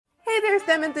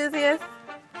STEM enthusiasts!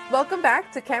 Welcome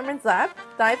back to Kameron's Lab,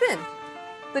 Dive In,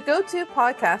 the go-to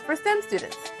podcast for STEM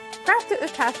students, crafted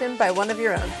with passion by one of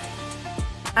your own.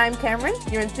 I'm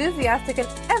Kameron, your enthusiastic and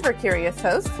ever-curious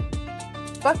host.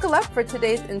 Buckle up for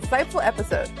today's insightful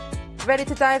episode. Ready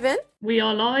to dive in? We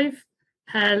are live.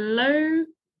 Hello,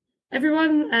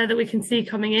 everyone that we can see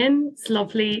coming in. It's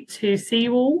lovely to see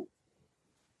you all.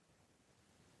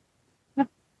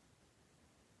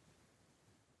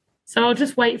 So I'll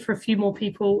just wait for a few more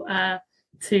people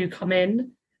to come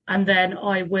in, and then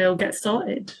I will get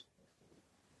started.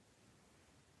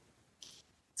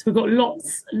 So we've got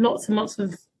lots and lots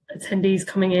of attendees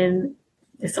coming in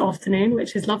this afternoon,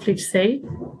 which is lovely to see.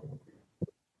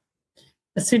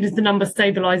 As soon as the number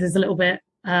stabilizes a little bit,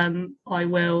 I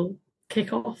will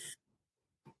kick off.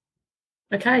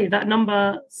 Okay, that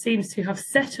number seems to have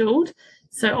settled,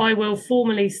 so I will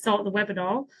formally start the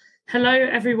webinar. Hello,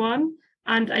 everyone,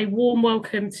 and a warm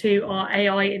welcome to our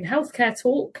AI in Healthcare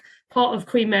talk, part of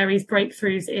Queen Mary's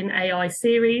Breakthroughs in AI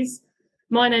series.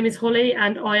 My name is Holly,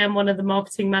 and I am one of the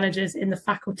marketing managers in the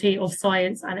Faculty of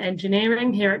Science and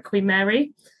Engineering here at Queen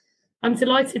Mary. I'm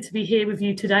delighted to be here with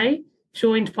you today,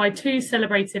 joined by two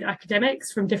celebrated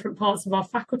academics from different parts of our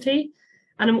faculty,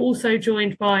 and I'm also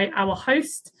joined by our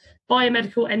host,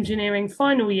 biomedical engineering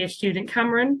final year student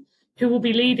Kameron, who will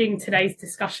be leading today's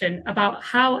discussion about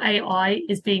how AI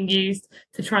is being used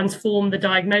to transform the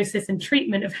diagnosis and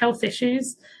treatment of health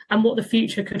issues and what the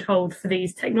future could hold for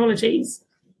these technologies.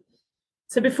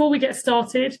 So before we get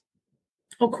started,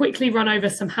 I'll quickly run over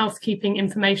some housekeeping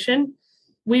information.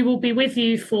 We will be with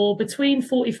you for between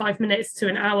 45 minutes to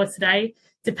an hour today,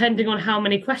 depending on how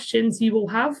many questions you will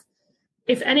have.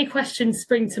 If any questions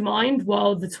spring to mind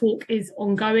while the talk is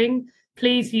ongoing,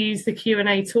 please use the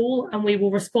Q&A tool and we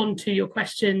will respond to your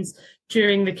questions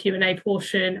during the Q&A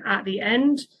portion at the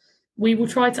end. We will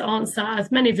try to answer as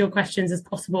many of your questions as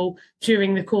possible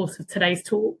during the course of today's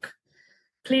talk.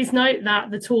 Please note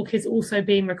that the talk is also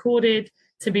being recorded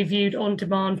to be viewed on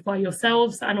demand by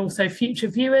yourselves and also future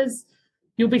viewers.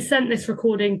 You'll be sent this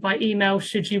recording by email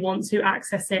should you want to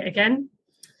access it again.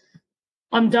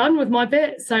 I'm done with my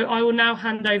bit, so I will now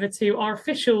hand over to our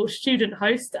official student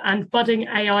host and budding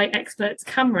AI expert,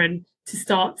 Kameron, to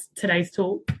start today's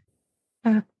talk.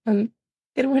 Good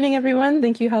morning, everyone.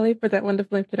 Thank you, Holly, for that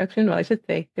wonderful introduction. Well, I should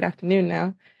say good afternoon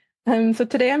now. So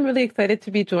today I'm really excited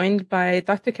to be joined by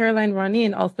Dr. Caroline Roney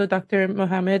and also Dr.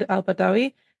 Mohamed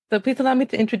Elbadawi. So please allow me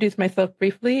to introduce myself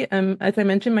briefly. As I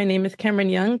mentioned, my name is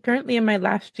Kameron Young, currently in my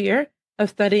last year of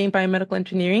studying biomedical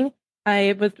engineering.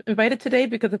 I was invited today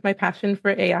because of my passion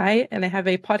for AI, and I have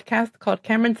a podcast called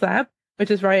Kameron's Lab, which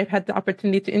is where I've had the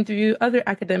opportunity to interview other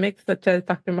academics such as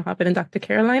Dr. Mohamed and Dr.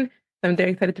 Caroline. So I'm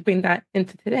very excited to bring that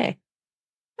into today.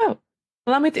 So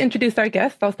allow me to introduce our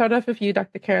guest. I'll start off with you,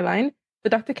 Dr. Caroline. So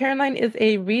Dr. Caroline is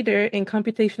a reader in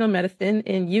computational medicine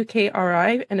in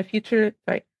UKRI and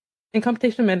in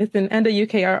computational medicine and a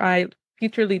UKRI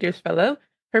Future Leaders Fellow.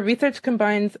 Her research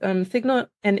combines signal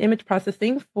and image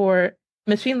processing for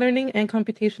machine learning and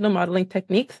computational modeling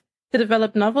techniques to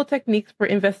develop novel techniques for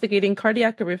investigating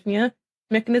cardiac arrhythmia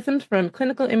mechanisms from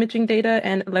clinical imaging data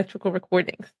and electrical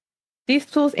recordings. These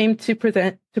tools aim to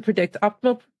predict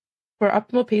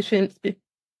optimal patient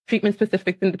treatment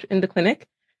specifics in the clinic.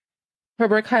 Her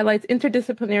work highlights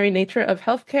interdisciplinary nature of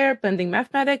healthcare, blending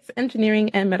mathematics,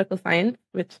 engineering, and medical science,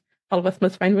 which all of us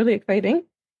must find really exciting.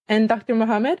 And Dr.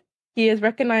 Mohamed, he is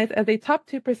recognized as a top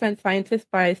 2% scientist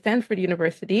by Stanford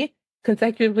University,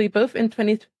 consecutively both in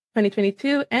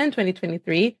 2022 and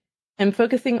 2023, and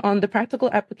focusing on the practical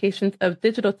applications of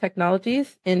digital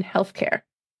technologies in healthcare.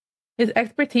 His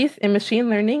expertise in machine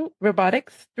learning,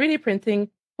 robotics, 3D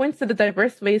printing points to the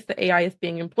diverse ways that AI is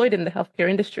being employed in the healthcare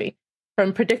industry.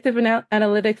 From predictive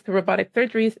analytics to robotic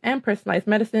surgeries and personalized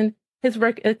medicine, his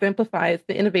work exemplifies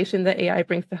the innovation that AI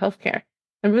brings to healthcare.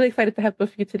 I'm really excited to have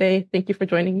both of you today. Thank you for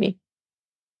joining me.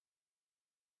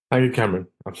 Thank you, Kameron.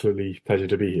 Absolutely pleasure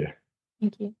to be here.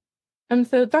 Thank you.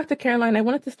 So Dr. Caroline, I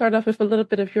wanted to start off with a little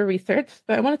bit of your research.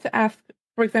 So I wanted to ask,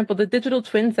 for example, the digital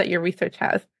twins that your research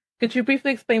has. Could you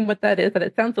briefly explain what that is? That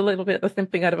it sounds a little bit like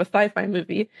something out of a sci-fi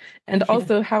movie, and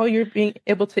also how you're being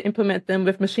able to implement them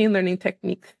with machine learning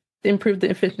techniques to improve the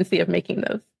efficiency of making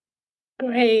those.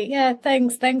 Great. Yeah,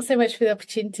 thanks. Thanks so much for the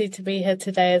opportunity to be here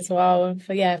today as well, and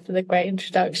for the great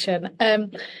introduction.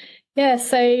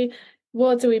 So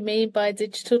what do we mean by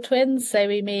digital twins? So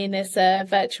we mean it's a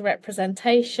virtual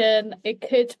representation. It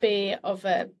could be of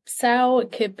a cell,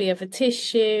 it could be of a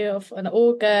tissue, of an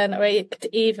organ, or it could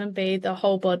even be the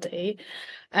whole body.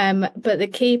 But the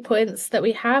key points that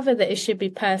we have are that it should be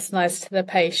personalized to the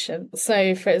patient.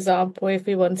 So, for example, if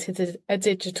we wanted a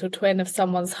digital twin of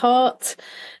someone's heart,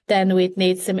 then we'd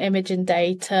need some imaging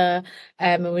data,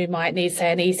 and we might need,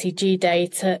 say, some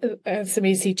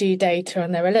ECG data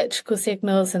on their electrical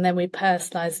signals, and then we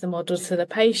personalize the model to the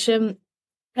patient.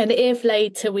 And if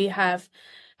later we have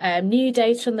new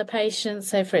data on the patient,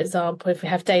 so for example, if we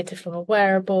have data from a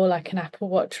wearable like an Apple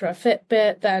Watch or a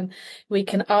Fitbit, then we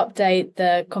can update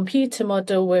the computer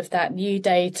model with that new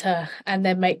data and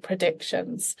then make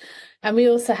predictions. And we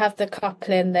also have the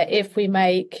coupling that if we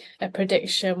make a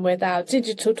prediction with our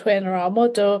digital twin or our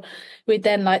model, we'd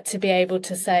then like to be able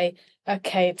to say,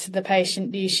 okay, to the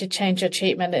patient, you should change your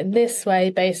treatment in this way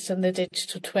based on the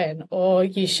digital twin, or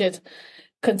you should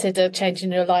consider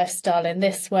changing your lifestyle in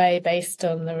this way based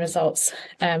on the results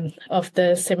of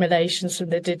the simulations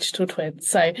from the digital twin.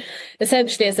 So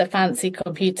essentially it's a fancy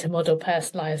computer model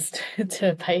personalized to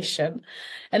a patient.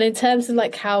 And in terms of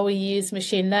like how we use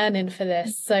machine learning for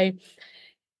this, so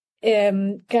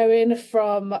going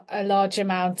from a large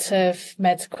amount of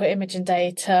medical imaging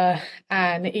data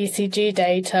and ECG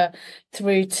data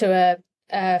through to a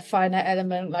finite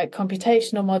element like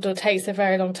computational model takes a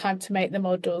very long time to make the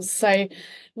models. So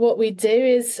what we do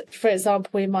is, for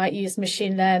example, we might use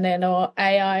machine learning or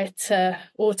AI to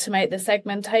automate the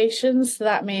segmentation. So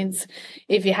that means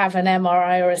if you have an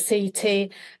MRI or a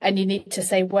CT and you need to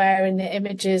say where in the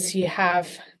images you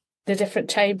have the different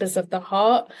chambers of the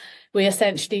heart, we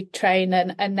essentially train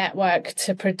a network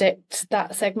to predict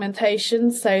that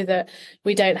segmentation so that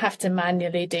we don't have to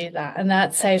manually do that. And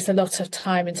that saves a lot of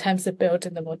time in terms of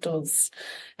building the models.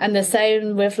 And the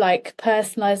same with like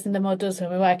personalizing the models.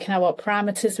 When we're working out what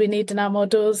parameters we need in our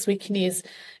models, we can use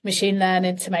machine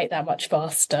learning to make that much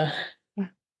faster.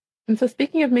 And so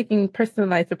speaking of making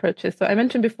personalized approaches, so I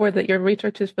mentioned before that your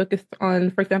research is focused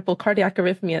on, for example, cardiac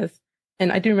arrhythmias.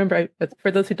 And I do remember, for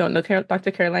those who don't know,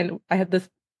 Dr. Caroline, I had this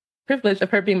privilege of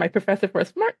her being my professor for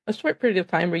a short period of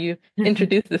time where you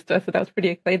introduced this to us, so that was pretty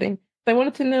exciting. So I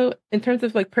wanted to know, in terms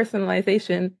of like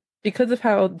personalization, because of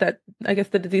how that, I guess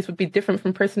the disease would be different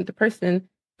from person to person,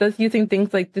 does using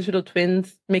things like digital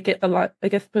twins make it a lot, I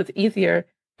guess, suppose easier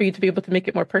for you to be able to make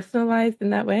it more personalized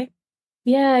in that way?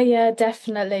 Yeah,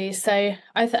 definitely. So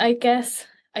I guess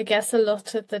a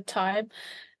lot of the time,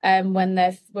 when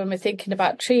we're thinking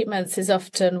about treatments is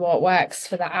often what works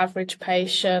for the average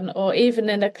patient, or even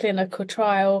in a clinical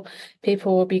trial,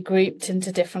 people will be grouped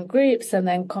into different groups and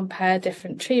then compare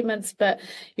different treatments. But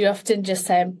you often just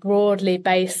say broadly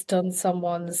based on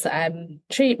someone's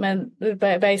treatment,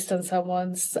 based on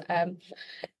someone's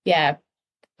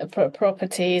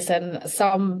properties and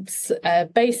some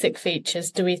basic features,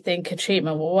 do we think a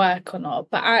treatment will work or not?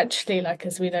 But actually, like,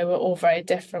 as we know, we're all very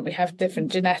different. We have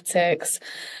different genetics,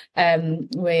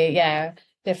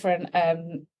 different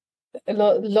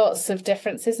lots of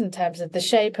differences in terms of the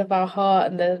shape of our heart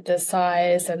and the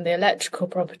size and the electrical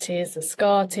properties, the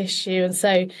scar tissue. And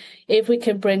so if we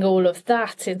can bring all of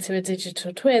that into a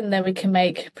digital twin, then we can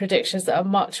make predictions that are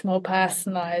much more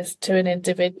personalized to an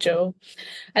individual.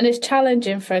 And it's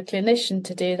challenging for a clinician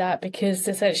to do that because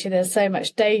essentially there's so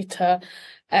much data,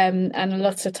 and a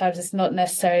lot of times it's not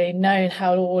necessarily known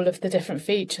how all of the different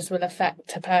features will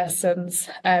affect a person's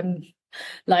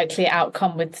likely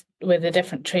outcome with the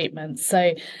different treatments.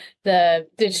 So the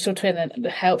digital twin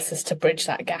helps us to bridge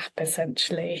that gap,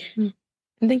 essentially. And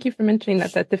thank you for mentioning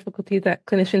that difficulty that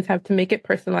clinicians have to make it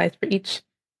personalized for each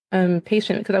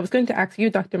patient. Because I was going to ask you,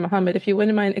 Dr. Mohamed, if you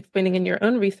wouldn't mind explaining in your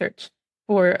own research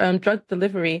for drug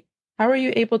delivery, how are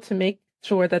you able to make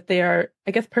sure that they are,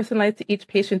 I guess, personalized to each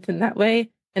patient in that way?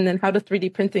 And then how does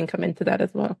 3D printing come into that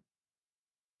as well?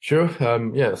 Sure.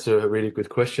 So a really good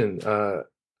question.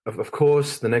 Of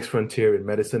course, the next frontier in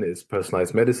medicine is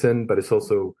personalized medicine, but it's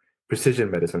also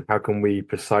precision medicine. How can we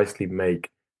precisely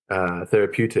make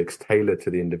therapeutics tailored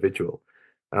to the individual?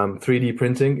 3D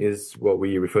printing is what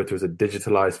we refer to as a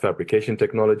digitalized fabrication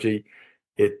technology.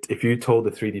 If you told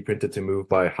the 3D printer to move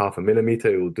by 0.5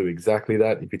 millimeter, it will do exactly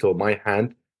that. If you told my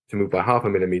hand to move by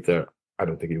 0.5 millimeter, I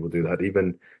don't think it will do that.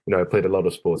 Even, I played a lot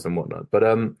of sports and whatnot. But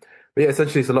yeah,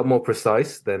 essentially, it's a lot more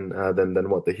precise than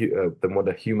what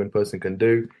a human person can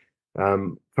do.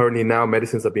 Currently, now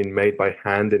medicines are being made by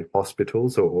hand in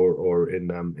hospitals or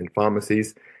in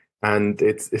pharmacies, and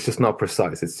it's just not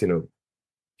precise. It's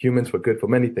humans were good for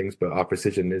many things, but our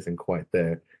precision isn't quite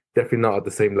there. Definitely not at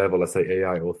the same level as say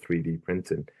AI or 3D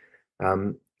printing.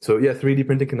 So yeah, 3D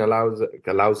printing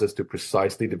allows us to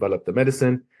precisely develop the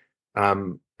medicine.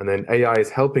 And then AI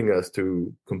is helping us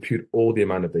to compute all the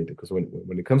amount of data, because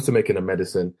when it comes to making a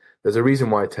medicine, there's a reason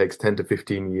why it takes 10 to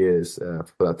 15 years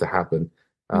for that to happen.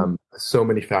 So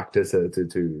many factors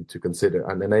to consider,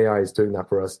 and then AI is doing that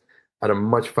for us at a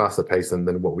much faster pace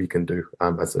than what we can do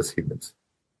as humans.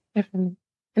 Definitely.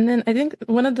 And then I think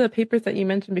one of the papers that you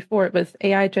mentioned before was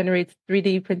AI generates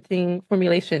 3D printing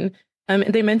formulation. And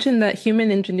they mentioned that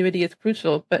human ingenuity is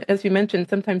crucial, but as you mentioned,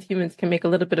 sometimes humans can make a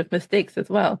little bit of mistakes as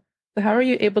well. So how are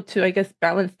you able to, I guess,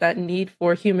 balance that need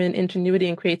for human ingenuity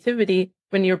and creativity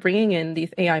when you're bringing in these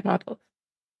AI models?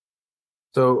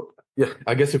 So yeah,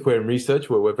 I guess if we're in research,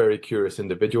 we're very curious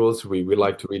individuals. We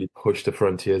like to really push the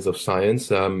frontiers of science,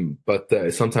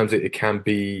 but sometimes it can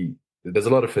be, there's a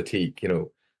lot of fatigue,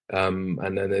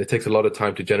 and then it takes a lot of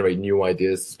time to generate new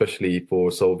ideas, especially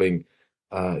for solving,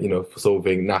 for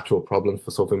solving natural problems,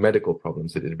 for solving medical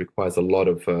problems. It requires a lot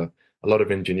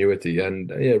of ingenuity.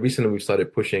 And yeah, recently we've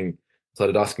started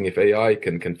asking if AI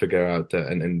can figure out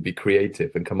and be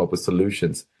creative and come up with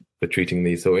solutions for treating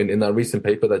these. So in that recent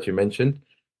paper that you mentioned,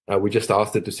 we just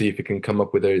asked it to see if it can come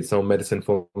up with its own medicine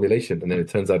formulation, and then it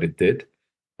turns out it did.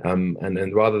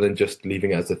 And rather than just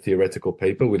leaving it as a theoretical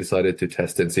paper, we decided to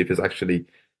test it and see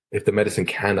if the medicine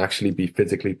can actually be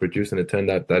physically produced, and it turned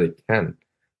out that it can.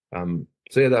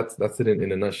 So yeah, that's it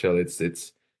in a nutshell. I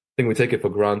think we take it for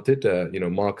granted.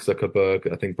 Mark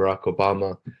Zuckerberg, I think Barack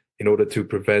Obama, in order to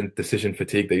prevent decision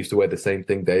fatigue, they used to wear the same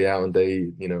thing day out and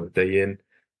day in,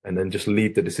 and then just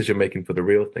leave the decision making for the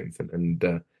real things.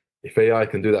 And if AI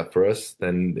can do that for us,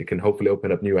 then it can hopefully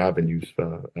open up new avenues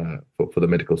for the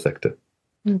medical sector.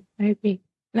 I agree.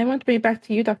 And I want to bring it back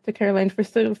to you, Dr. Caroline,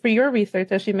 for your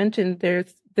research. As you mentioned,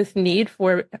 there's this need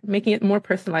for making it more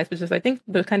personalized, which is, I think,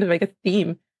 the kind of,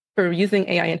 theme for using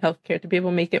AI in healthcare to be able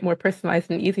to make it more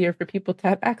personalized and easier for people to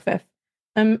have access.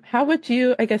 How would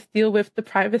you, deal with the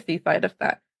privacy side of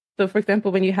that? So, for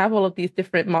example, when you have all of these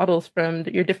different models from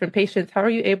your different patients, how are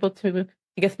you able to,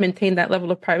 maintain that level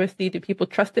of privacy? Do people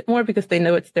trust it more because they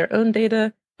know it's their own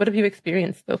data? What have you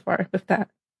experienced so far with that?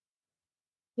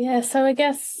 Yeah, so I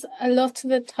guess a lot of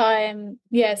the time,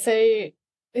 so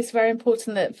it's very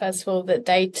important that, first of all, that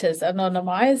data's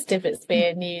anonymized if it's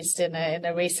being used in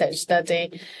a research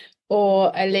study,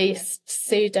 or at least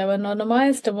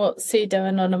pseudo-anonymized. And what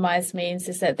pseudo-anonymized means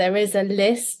is that there is a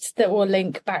list that will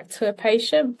link back to a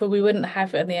patient, but we wouldn't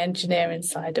have it on the engineering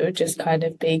side. It would just kind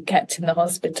of be kept in the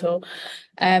hospital.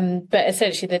 But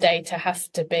essentially the data has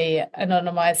to be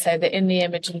anonymized so that in the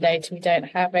imaging data, we don't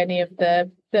have any of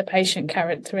the patient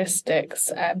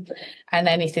characteristics and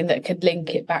anything that could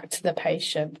link it back to the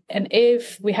patient. And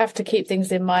if we have to keep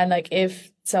things in mind, like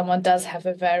if someone does have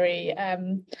a very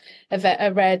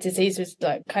a rare disease with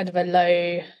like kind of a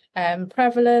low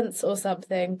prevalence or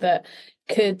something that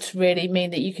could really mean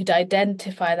that you could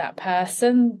identify that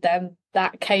person, then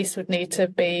that case would need to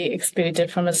be excluded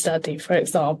from a study, for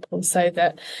example, so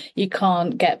that you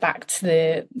can't get back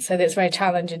to so that it's very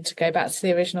challenging to go back to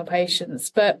the original patients.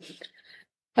 But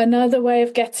another way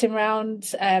of getting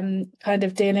around kind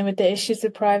of dealing with the issues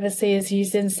of privacy is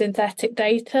using synthetic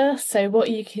data. So what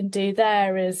you can do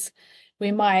there is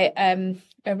we might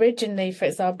originally, for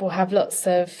example, have lots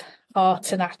of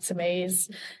heart anatomies,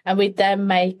 and we'd then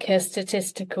make a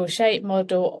statistical shape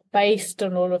model based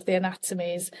on all of the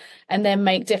anatomies and then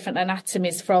make different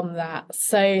anatomies from that.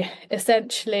 So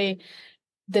essentially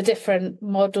the different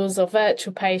models of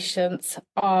virtual patients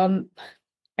aren't,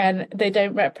 and they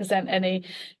don't represent any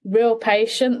real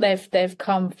patient. They've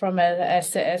come from a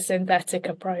synthetic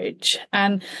approach,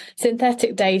 and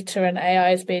synthetic data and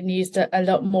AI is being used a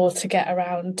lot more to get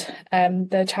around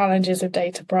the challenges of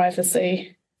data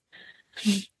privacy.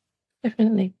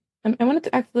 Definitely. I wanted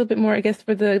to ask a little bit more,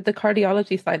 for the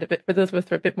cardiology side of it, for those of us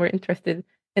who are a bit more interested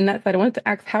in that side. I wanted to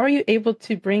ask, how are you able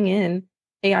to bring in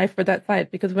AI for that side?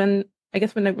 Because when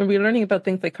we're learning about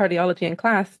things like cardiology in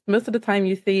class, most of the time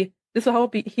you see this will all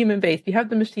be human-based. You have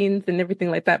the machines and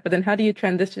everything like that, but then how do you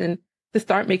transition to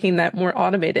start making that more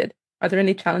automated? Are there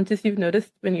any challenges you've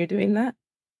noticed when you're doing that?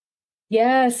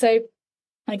 Yeah, so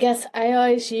I guess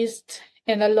AI is used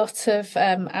in a lot of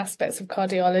aspects of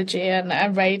cardiology and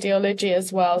radiology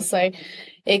as well. So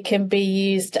it can be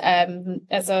used,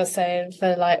 as I was saying,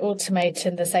 for like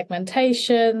automating the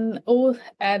segmentation,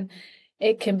 and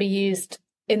it can be used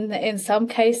in some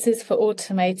cases for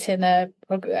automating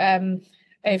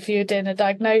if you're doing a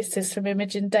diagnosis from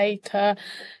imaging data,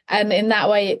 and in that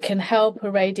way it can help a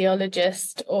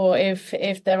radiologist, or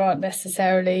if there aren't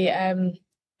necessarily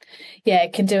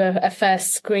it can do a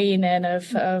first screening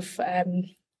of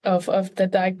the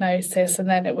diagnosis, and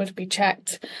then it would be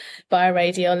checked by a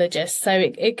radiologist. So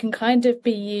it can kind of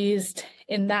be used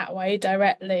in that way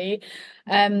directly.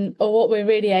 Or what we're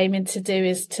really aiming to do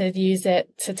is to use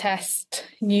it to test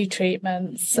new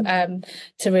treatments, to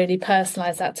really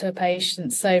personalize that to a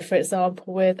patient. So, for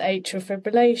example, with atrial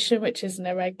fibrillation, which is an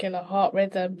irregular heart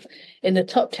rhythm in the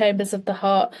top chambers of the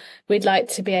heart, we'd like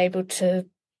to be able to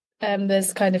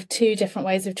there's kind of two different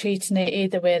ways of treating it,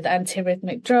 either with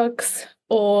antiarrhythmic drugs,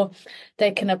 or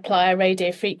they can apply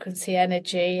radiofrequency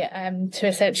energy to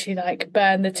essentially like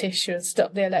burn the tissue and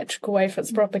stop the electrical wave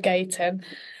that's propagating.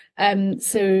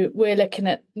 So we're looking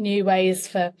at new ways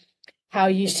for how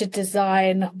you should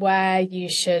design where you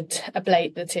should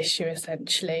ablate the tissue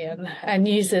essentially, and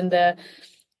using the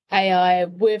AI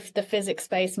with the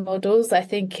physics-based models, I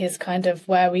think is kind of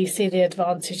where we see the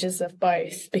advantages of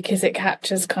both, because it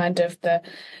captures kind of the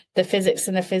physics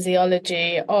and the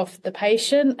physiology of the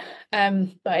patient,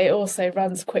 but it also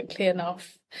runs quickly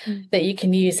enough that you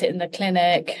can use it in the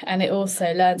clinic, and it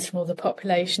also learns from all the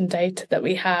population data that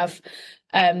we have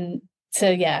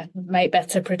to make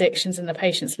better predictions in the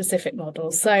patient-specific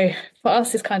models. So for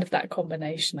us, it's kind of that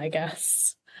combination, I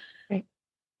guess.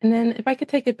 And then if I could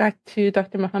take it back to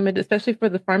Dr. Mohamed, especially for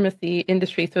the pharmacy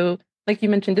industry. So like you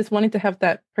mentioned, just wanting to have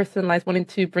that personalized, wanting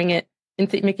to bring it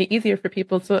into make it easier for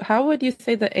people. So how would you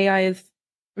say that AI is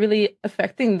really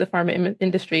affecting the pharma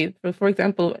industry? So for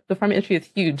example, the pharma industry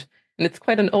is huge and it's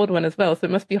quite an old one as well. So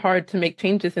it must be hard to make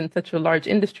changes in such a large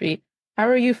industry. How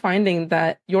are you finding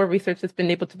that your research has been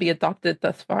able to be adopted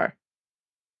thus far?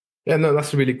 Yeah, no,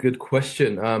 that's a really good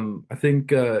question. I think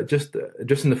just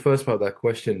in the first part of that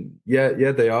question,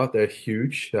 they're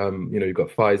huge. You've got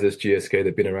Pfizer's, GSK,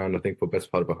 they've been around, I think, for the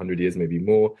best part of 100 years, maybe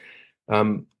more.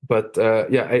 But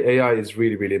AI is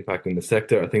really, really impacting the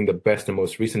sector. I think the best and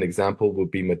most recent example would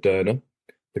be Moderna,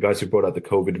 the guys who brought out the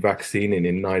COVID vaccine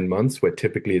in 9 months, where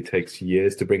typically it takes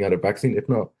years to bring out a vaccine, if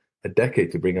not a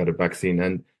decade to bring out a vaccine.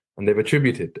 And they've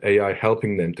attributed AI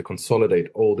helping them to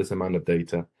consolidate all this amount of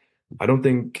data. I don't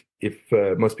think if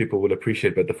most people will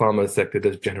appreciate, but the pharma sector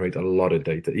does generate a lot of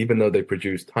data. Even though they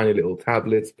produce tiny little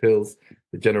tablets, pills,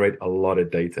 they generate a lot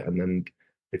of data. And then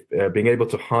if being able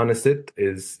to harness it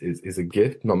is a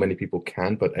gift. Not many people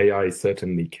can, but AI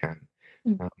certainly can.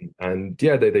 They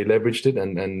leveraged it,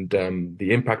 and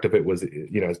the impact of it was,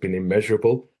 has been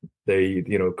immeasurable.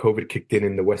 COVID kicked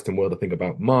in the Western world, I think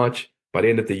about March. By the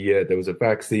end of the year, there was a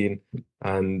vaccine,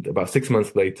 and about 6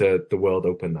 months later, the world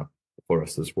opened up for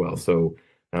us as well. So,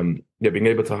 being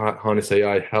able to harness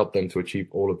AI helped them to achieve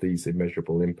all of these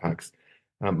immeasurable impacts.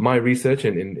 My research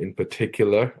in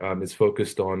particular is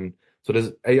focused on, so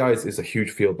there's AI is a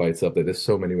huge field by itself. There's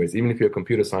so many ways. Even if you're a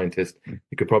computer scientist,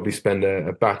 you could probably spend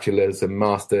a bachelor's, a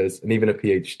master's, and even a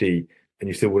PhD, and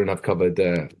you still wouldn't have covered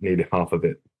nearly half of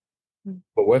it.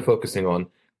 What we're focusing on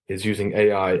is using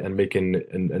AI and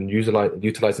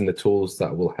utilizing the tools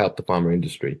that will help the pharma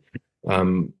industry.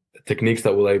 Techniques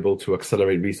that will be able to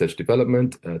accelerate research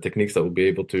development, techniques that will be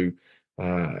able to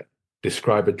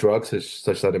describe a drug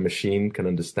such that a machine can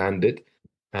understand it,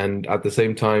 and at the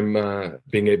same time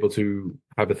being able to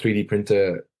have a 3D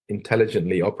printer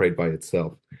intelligently operate by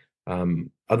itself.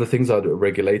 Other things are the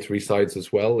regulatory sides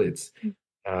as well. It's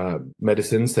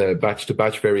medicines,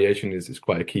 batch-to-batch variation is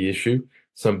quite a key issue.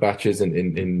 Some batches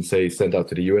in say sent out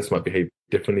to the US might behave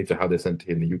differently to how they're sent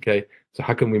here in the UK. So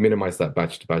how can we minimize that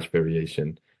batch-to-batch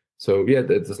variation? So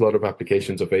there's a lot of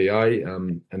applications of AI,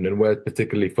 and then we're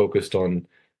particularly focused on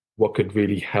what could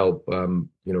really help, the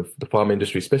pharma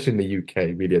industry, especially in the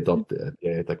UK, really adopt the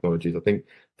AI technologies. I think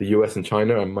the US and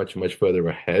China are much, much further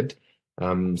ahead.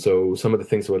 So some of the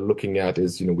things we're looking at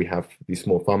is, we have these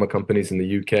small pharma companies in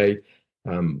the UK,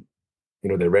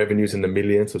 their revenues in the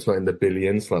millions, so it's not in the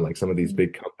billions like some of these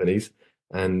big companies.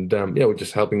 And we're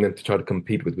just helping them to try to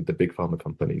compete with the big pharma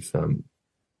companies.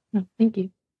 Thank you.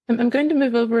 I'm going to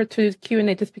move over to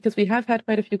Q&A just because we have had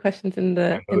quite a few questions in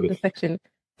the section.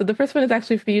 So the first one is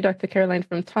actually for you, Dr. Caroline,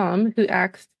 from Tom, who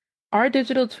asked, are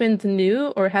digital twins new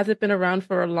or has it been around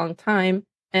for a long time?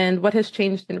 And what has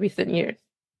changed in recent years?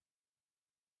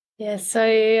 Yeah,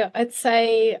 so I'd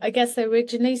say, I guess they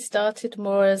originally started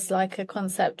more as like a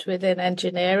concept within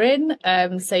engineering.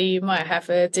 So you might have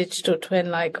a digital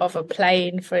twin like of a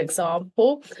plane, for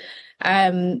example,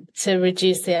 to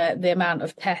reduce the amount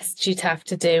of tests you'd have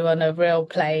to do on a real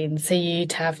plane. So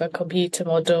you'd have a computer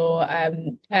model,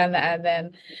 and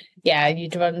then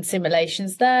you'd run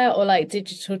simulations there, or like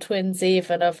digital twins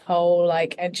even of whole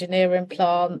like engineering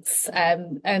plants.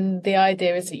 And the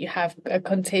idea is that you have a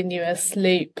continuous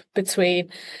loop between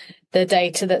the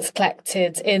data that's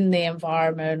collected in the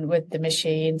environment with the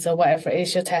machines or whatever it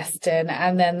is you're testing,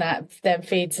 and then that then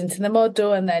feeds into the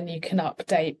model, and then you can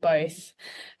update both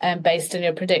based on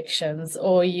your predictions.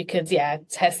 Or you could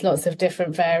test lots of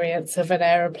different variants of an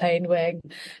aeroplane wing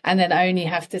and then only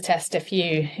have to test a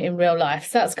few in real life.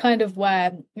 So that's kind of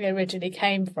where it originally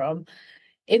came from.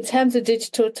 In terms of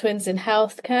digital twins in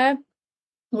healthcare,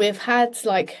 we've had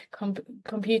like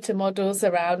computer models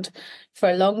around for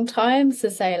a long time. So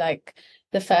say like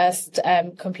the first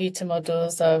computer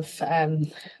models of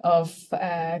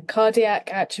cardiac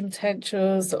action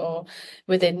potentials, or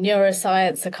within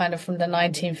neuroscience, are kind of from the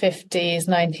 1950s,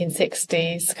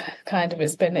 1960s. Kind of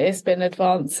it's been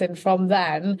advancing from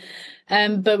then,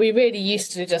 but we really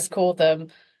used to just call them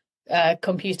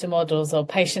computer models or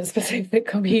patient-specific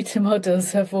computer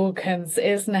models of organs.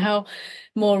 Is now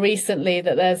more recently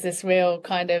that there's this real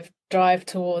kind of drive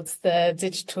towards the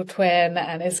digital twin,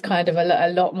 and it's kind of a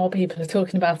lot more people are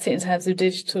talking about it in terms of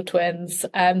digital twins.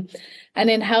 And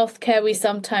in healthcare, we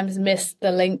sometimes miss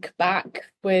the link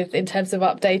back in terms of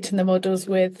updating the models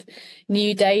with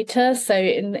new data. So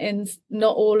in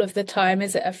not all of the time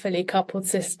is it a fully coupled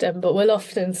system, but we'll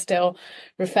often still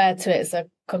refer to it as a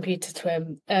computer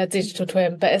twin, digital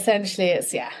twin. But essentially,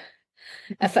 it's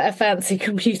a fancy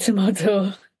computer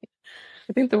model.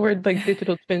 I think the word like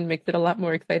digital twin makes it a lot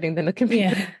more exciting than a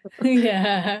computer.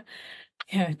 Yeah,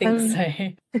 I think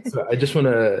so. So I just want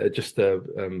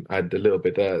to add a little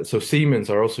bit. So Siemens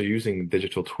are also using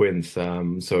digital twins.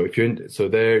 So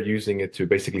they're using it to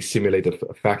basically simulate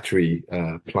a factory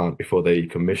plant before they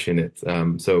commission it.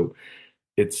 So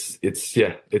it's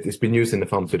been used in the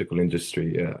pharmaceutical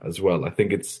industry as well. I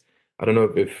think I don't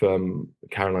know if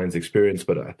Caroline's experienced,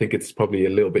 but I think it's probably a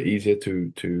little bit easier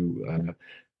to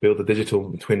build a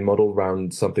digital twin model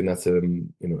around something that's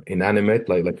inanimate,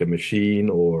 like a machine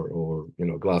or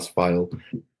a glass file,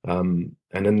 and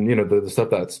then the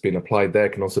stuff that's been applied there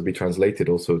can also be translated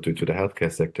also to the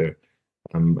healthcare sector,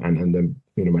 and then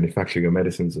manufacturing of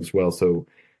medicines as well. So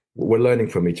we're learning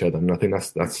from each other, and I think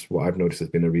that's what I've noticed has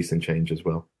been a recent change as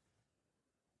well.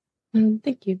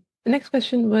 Thank you. The next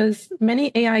question was,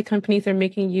 many AI companies are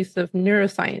making use of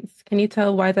neuroscience. Can you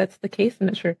tell why that's the case? I'm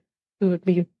not sure who would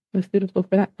be most suitable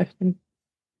for that question.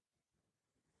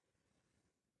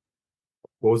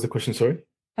 What was the question, sorry?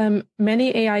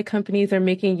 Many AI companies are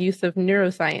making use of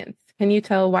neuroscience. Can you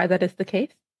tell why that is the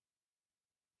case?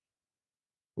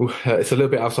 It's a little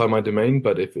bit outside my domain,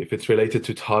 but if it's related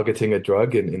to targeting a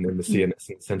drug in the CNS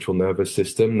and central nervous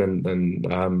system,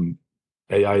 then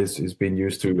AI is being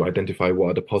used to identify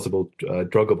what are the possible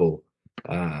druggable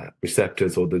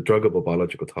receptors or the druggable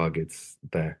biological targets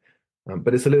there.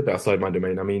 But it's a little bit outside my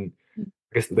domain. I mean, I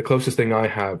guess the closest thing I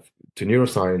have to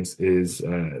neuroscience is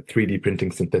 3D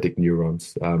printing synthetic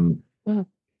neurons.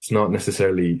 It's not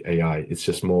necessarily AI. It's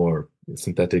just more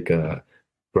synthetic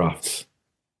grafts.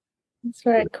 It's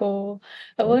very cool.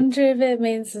 I wonder if it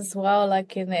means as well,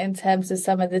 like in terms of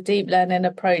some of the deep learning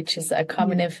approaches that are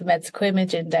coming in for medical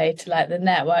imaging data, like the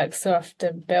networks are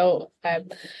often built.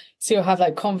 So you'll have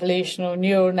like convolutional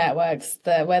neural networks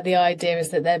where the idea is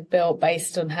that they're built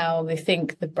based on how they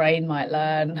think the brain might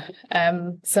learn.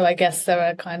 So I guess there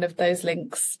are kind of those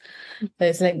links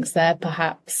there,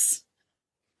 perhaps.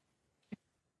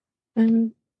 I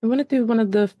want to do one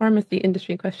of the pharmacy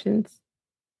industry questions.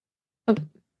 Oh,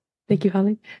 thank you,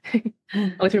 Holly.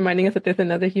 I was reminding us that there's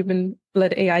another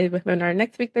human-led AI webinar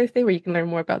next week, Thursday, where you can learn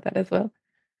more about that as well.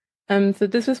 So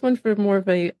this was one for more of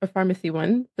a pharmacy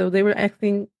one. So they were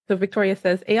asking, so Victoria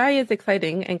says, AI is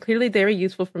exciting and clearly very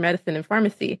useful for medicine and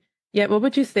pharmacy. Yet what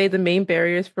would you say the main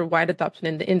barriers for wide adoption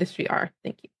in the industry are?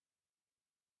 Thank you.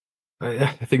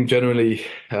 I think generally,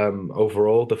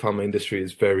 overall, the pharma industry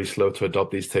is very slow to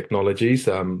adopt these technologies.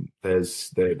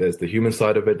 There's the human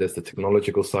side of it, there's the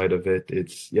technological side of it.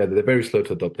 They're very slow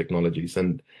to adopt technologies.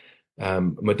 And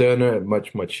Moderna,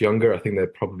 much younger. I think they're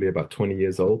probably about 20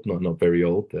 years old, not very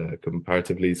old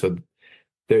comparatively. So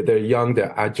they're young,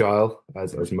 they're agile,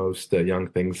 as most young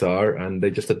things are, and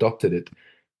they just adopted it.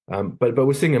 But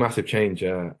we're seeing a massive change.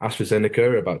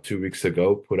 AstraZeneca about 2 weeks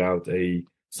ago put out a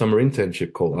summer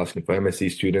internship call asking for MSc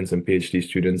students and PhD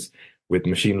students with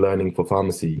machine learning for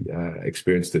pharmacy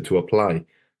experience to apply.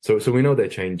 So we know they're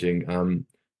changing.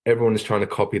 Everyone is trying to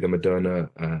copy the Moderna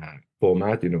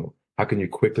format. How can you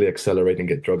quickly accelerate and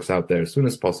get drugs out there as soon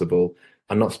as possible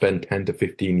and not spend 10 to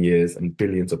 15 years and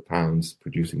billions of pounds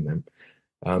producing them?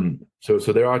 So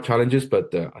there are challenges,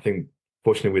 but I think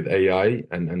fortunately with AI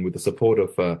and with the support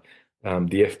of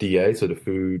the FDA, so the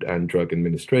Food and Drug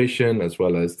Administration, as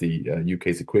well as the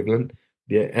UK's equivalent,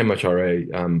 the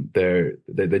MHRA,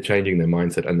 they're changing their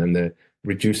mindset and then they're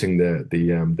reducing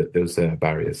those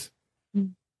barriers.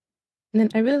 And then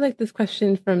I really like this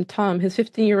question from Tom. His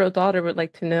 15-year-old daughter would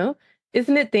like to know,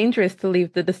 isn't it dangerous to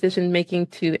leave the decision making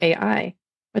to AI?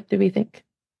 What do we think?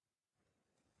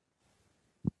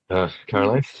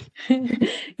 Caroline?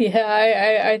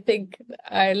 Yeah, I think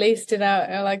at least in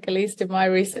my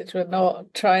research, we're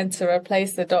not trying to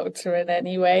replace the doctor in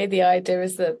any way. The idea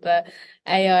is that the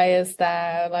AI is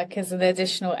there like as an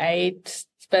additional aid,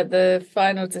 but the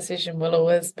final decision will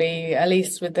always be, at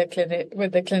least with the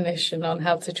clinician, on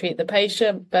how to treat the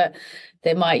patient. But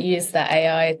they might use that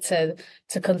AI to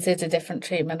consider different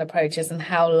treatment approaches and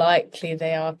how likely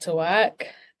they are to work.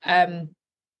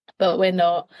 But we're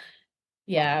not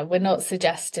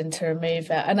suggesting to remove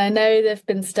it. And I know there've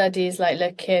been studies like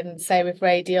looking, say, with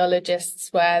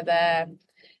radiologists where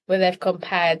they've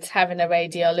compared having a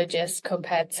radiologist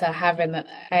compared to having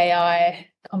AI,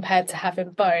 compared to having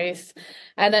both.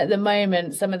 And at the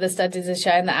moment, some of the studies are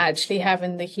showing that actually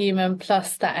having the human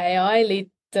plus the AI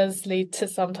does lead to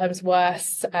sometimes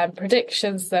worse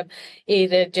predictions than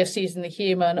either just using the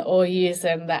human or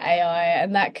using the AI.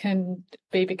 And that can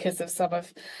be because of some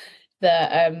of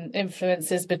the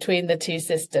influences between the two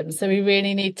systems. So we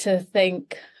really need to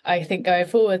think, I think, going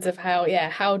forwards of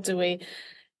how do we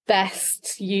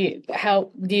best use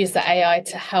the AI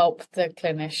to help the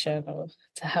clinician or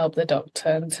to help the doctor,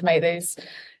 and to make those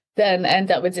then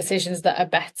end up with decisions that are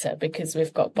better because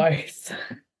we've got both.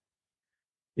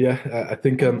 Yeah, I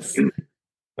think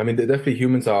I mean, definitely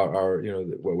humans are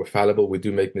we're fallible. We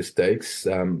do make mistakes.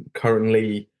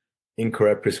 Currently,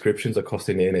 incorrect prescriptions are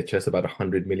costing the NHS about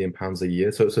 £100 million a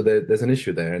year. So there's an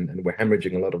issue there, and we're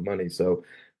hemorrhaging a lot of money. So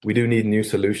we do need new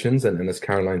solutions. And as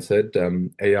Caroline said,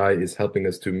 AI is helping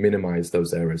us to minimize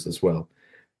those errors as well.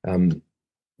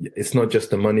 It's not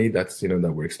just the money that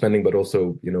we're expending, but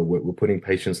also we're putting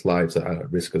patients' lives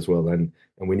at risk as well, and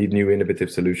we need new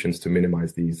innovative solutions to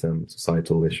minimize these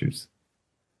societal issues.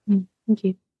 Thank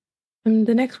you.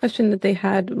 The next question that they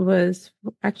had was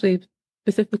actually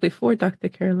specifically for Dr.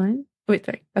 Caroline. Wait,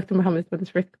 sorry, Dr. Mohamed for this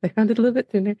first, because I found it a little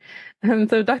bit sooner.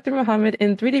 So Dr. Mohamed,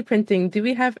 in 3D printing, do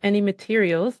we have any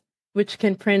materials which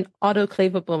can print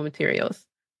autoclavable materials,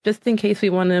 just in case we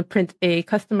want to print a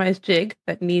customized jig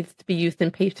that needs to be used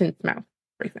in patient's mouth,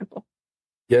 for example?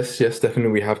 Yes,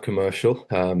 definitely. We have commercial.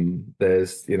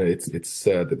 There's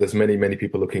there's many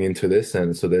people looking into this,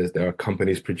 and so there are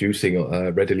companies producing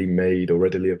readily made or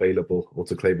readily available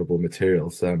autoclavable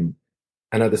materials.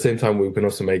 And at the same time, we can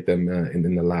also make them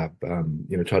in the lab.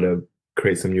 Try to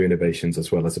create some new innovations as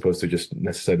well, as opposed to just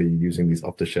necessarily using these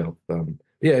off the shelf.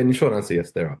 Yeah, in short answer,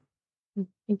 yes, there are.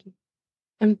 Thank you.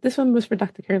 This one was for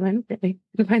Dr. Caroline. Apparently,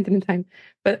 couldn't find it in time,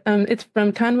 but it's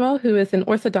from Kanwal, who is an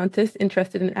orthodontist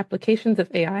interested in applications of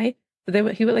AI. So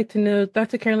he would like to know,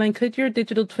 Dr. Caroline, could your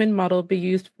digital twin model be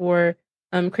used for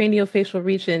craniofacial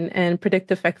region and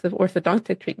predict effects of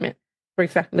orthodontic treatment, for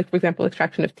example,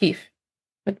 extraction of teeth?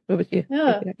 What would you?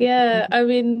 Yeah. I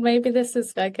mean, maybe this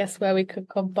is, I guess, where we could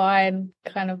combine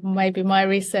kind of maybe my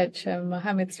research and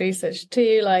Mohamed's research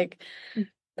too. Like,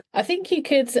 I think you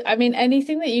could, I mean,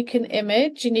 anything that you can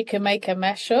image and you can make a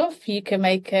mesh of, you can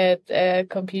make a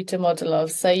computer model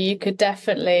of. So you could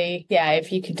definitely,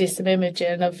 if you could do some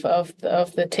imaging of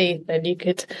the teeth, then you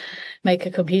could make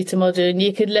a computer model, and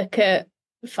you could look at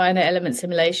finite element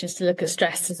simulations to look at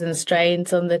stresses and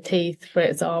strains on the teeth, for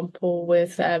example,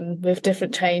 with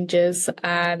different changes.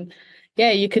 And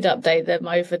you could update them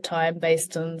over time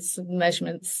based on some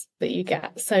measurements that you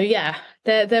get. So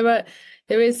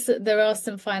there are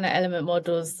some finite element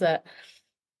models that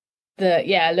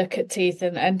look at teeth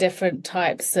and different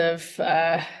types of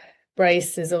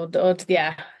braces or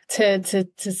to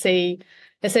see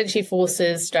essentially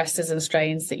forces, stresses and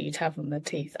strains that you'd have on the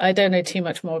teeth. I don't know too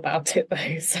much more about it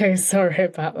though, so sorry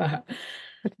about that.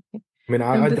 I mean,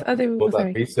 I'd for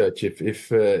that research.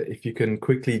 If you can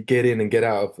quickly get in and get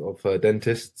out of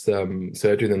dentist's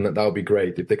surgery, then that would be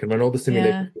great. If they can run all the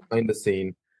simulations behind the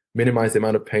scene, minimize the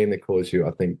amount of pain they cause you,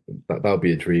 I think that would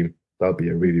be a dream. That would be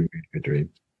a really, really good dream.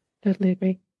 Totally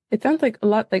agree. It sounds like a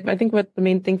lot, like I think what the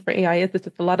main thing for AI is just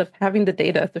a lot of having the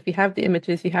data. So if you have the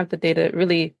images, you have the data, it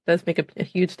really does make a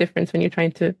huge difference when you're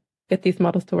trying to get these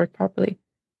models to work properly.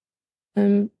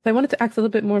 So I wanted to ask a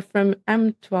little bit more from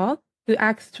Amtwal, who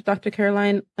asked Dr.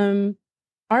 Caroline,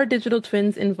 are digital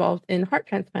twins involved in heart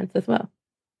transplants as well?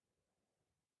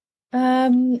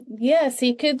 Yes,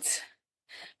 you could.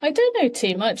 I don't know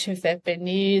too much if they've been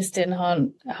used in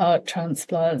heart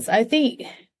transplants. I think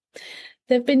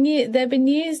they've been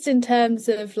used in terms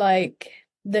of like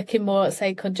looking more at,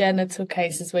 say, congenital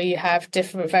cases where you have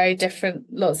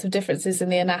lots of differences in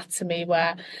the anatomy,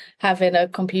 where having a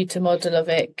computer model of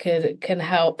it can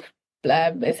help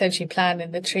essentially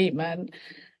planning the treatment.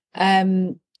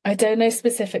 I don't know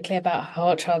specifically about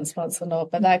heart transplants or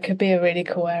not, but that could be a really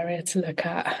cool area to look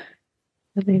at.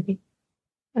 Maybe.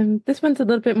 This one's a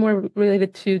little bit more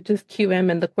related to just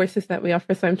QM and the courses that we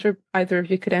offer. So I'm sure either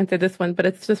of you could answer this one, but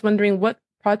it's just wondering what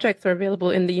projects are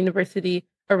available in the university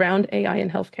around AI in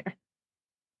healthcare.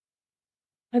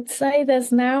 I'd say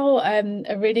there's now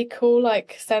a really cool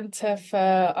Centre for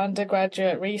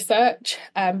Undergraduate Research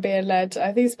being led,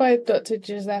 I think it's by Dr.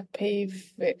 Giuseppe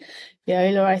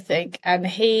Viola, I think, and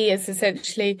he is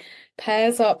essentially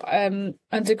pairs up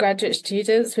undergraduate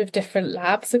students with different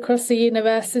labs across the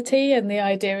university, and the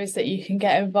idea is that you can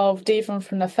get involved even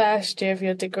from the first year of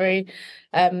your degree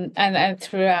and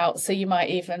throughout. So you might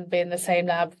even be in the same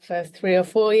lab for 3 or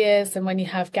 4 years, and when you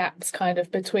have gaps kind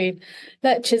of between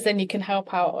lectures, then you can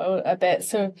help out a bit.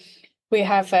 So we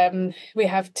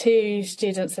have 2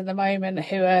 students at the moment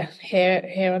who are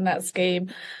here on that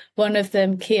scheme. One of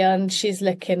them, Kian, she's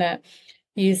looking at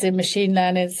using machine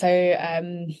learning,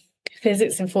 so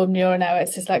physics informed neural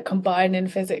networks is like combining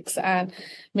physics and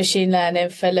machine learning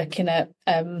for looking at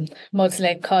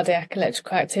modeling cardiac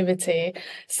electrical activity.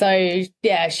 So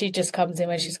yeah, she just comes in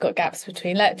when she's got gaps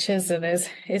between lectures and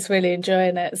is really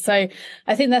enjoying it. So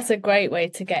I think that's a great way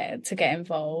to get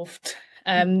involved.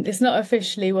 It's not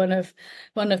officially one of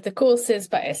the courses,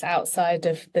 but it's outside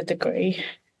of the degree.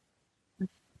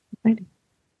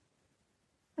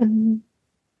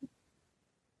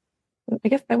 I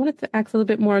guess I wanted to ask a little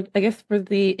bit more, I guess, for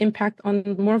the impact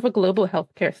on more of a global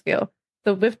healthcare scale.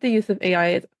 So with the use of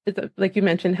AI, it's like you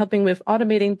mentioned, helping with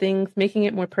automating things, making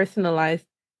it more personalized.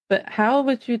 But how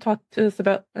would you talk to us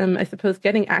about, I suppose,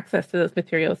 getting access to those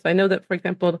materials? So I know that, for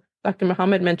example, Dr.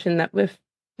 Mohamed mentioned that with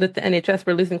the NHS,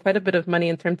 we're losing quite a bit of money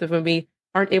in terms of when we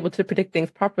aren't able to predict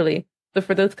things properly. So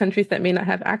for those countries that may not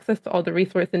have access to all the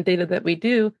resource and data that we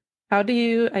do, how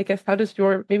does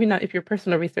your, maybe not if your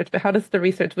personal research, but how does the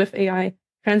research with AI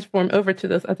transform over to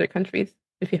those other countries,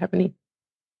 if you have any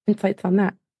insights on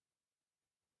that?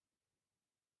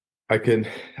 I could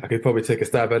probably take a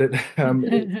stab at it.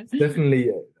 It's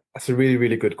definitely, that's a really,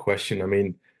 really good question. I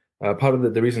mean, part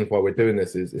of the reason why we're doing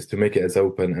this is to make it as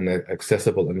open and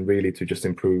accessible and really to just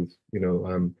improve,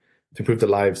 to improve the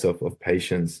lives of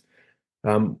patients.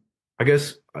 I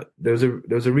guess there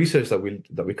was a research that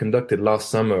we conducted last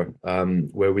summer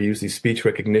where we used these speech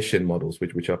recognition models,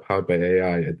 which are powered by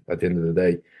AI at the end of the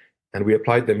day, and we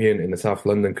applied them here in the South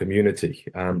London community,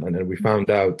 and then we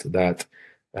found out that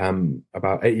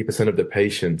about 80% of the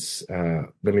patients,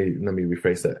 let me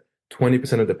rephrase that,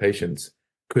 20% of the patients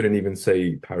couldn't even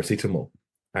say paracetamol,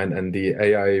 and the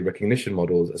AI recognition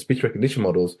models, speech recognition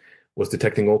models, was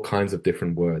detecting all kinds of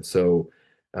different words. So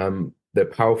they're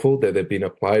powerful, they've been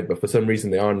applied, but for some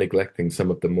reason they are neglecting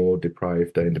some of the more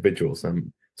deprived individuals.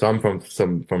 So I'm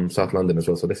from South London as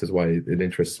well, so this is why it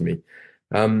interests me.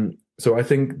 So I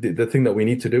think the thing that we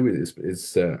need to do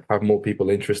is have more people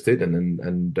interested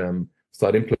and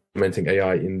start implementing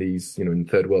AI in these, in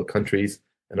third world countries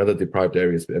and other deprived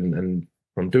areas. And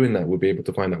from doing that, we'll be able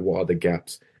to find out what are the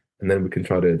gaps, and then we can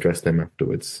try to address them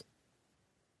afterwards.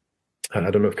 I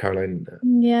don't know if Caroline.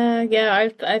 Yeah.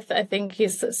 I think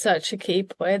it's such a key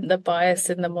point. The bias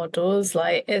in the models,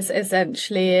 is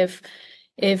essentially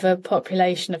if a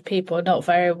population of people are not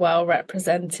very well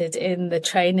represented in the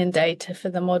training data for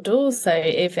the models, so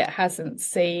if it hasn't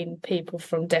seen people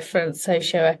from different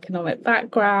socioeconomic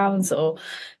backgrounds, or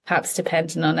perhaps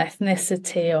depending on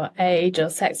ethnicity or age or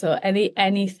sex or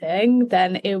anything,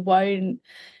 then it won't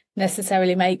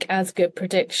necessarily make as good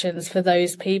predictions for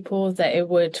those people that it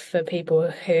would for people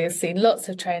who've seen lots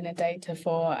of training data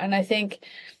for. And I think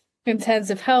in terms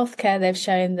of healthcare, they've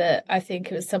shown that, I think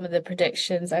it was some of the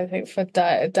predictions, I think for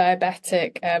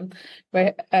diabetic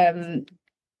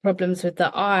problems with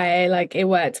the eye, it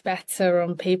worked better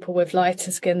on people with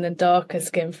lighter skin than darker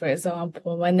skin, for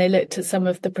example. When they looked at some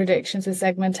of the predictions of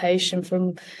segmentation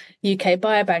from UK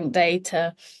Biobank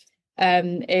data,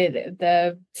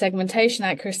 the segmentation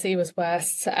accuracy was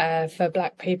worse for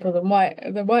Black people than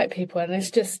white people, and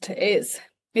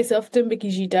it's often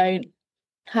because you don't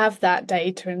have that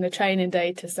data in the training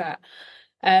data set,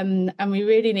 and we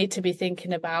really need to be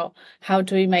thinking about how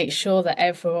do we make sure that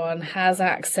everyone has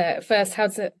access. First,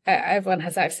 everyone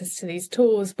has access to these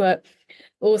tools, but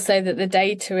also that the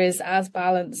data is as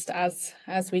balanced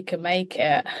as we can make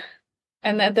it,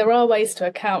 and that there are ways to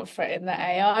account for it in the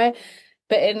AI.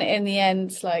 But in the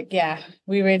end,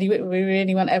 we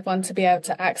really want everyone to be able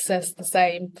to access the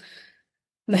same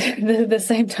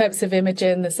types of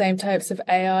imaging, the same types of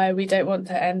AI. We don't want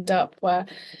to end up where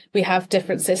we have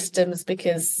different systems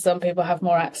because some people have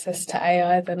more access to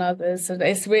AI than others. And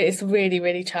it's really,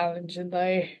 really challenging,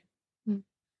 though.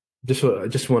 I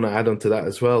just want to add on to that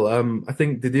as well. I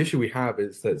think the issue we have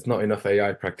is that it's not enough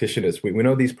AI practitioners. We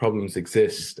know these problems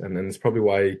exist, and it's probably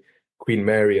why Queen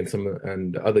Mary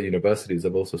and other universities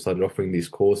have also started offering these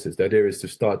courses. The idea is to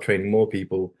start training more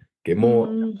people, get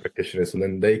more practitioners, and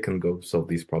then they can go solve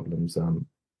these problems.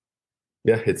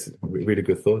 Yeah, it's a really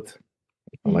good thought.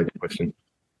 I like the question.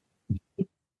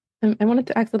 I wanted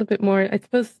to ask a little bit more. I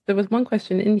suppose there was one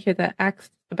question in here that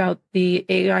asked about the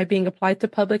AI being applied to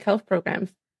public health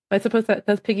programs. I suppose that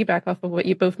does piggyback off of what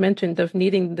you both mentioned of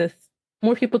needing this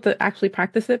more people to actually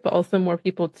practice it, but also more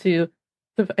people to,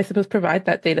 I suppose, provide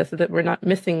that data so that we're not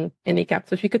missing any gaps.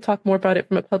 So if you could talk more about it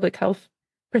from a public health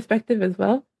perspective as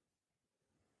well.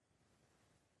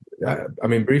 I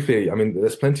mean, briefly, I mean,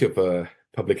 there's plenty of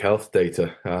public health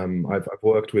data. I've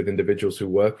worked with individuals who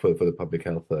work for the Public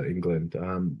Health England.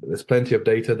 There's plenty of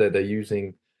data that they're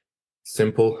using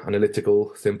simple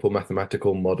analytical, simple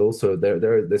mathematical models. So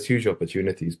there's huge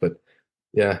opportunities. But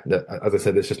yeah, as I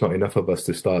said, there's just not enough of us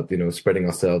to start, spreading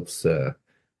ourselves,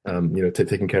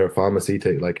 taking care of pharmacy,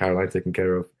 like Caroline, taking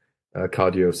care of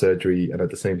cardio surgery, and at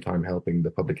the same time helping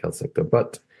the public health sector.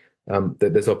 But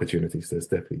there's opportunities. There's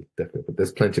definitely, but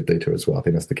there's plenty of data as well. I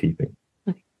think that's the key thing.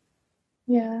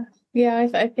 Yeah,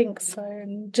 I think so.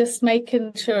 And just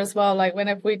making sure as well, like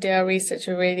whenever we do our research,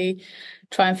 we really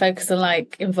try and focus on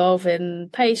like involving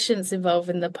patients,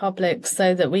 involving the public,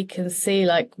 so that we can see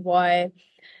like why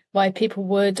people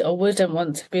would or wouldn't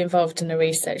want to be involved in a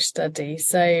research study.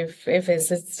 So if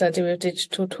it's a study with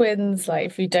digital twins, like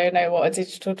if you don't know what a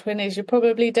digital twin is, you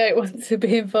probably don't want to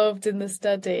be involved in the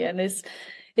study. And it's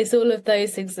all of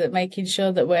those things that making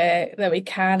sure that we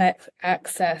can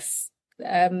access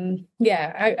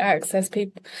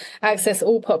access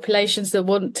all populations that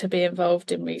want to be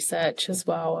involved in research as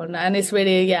well. And it's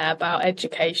really about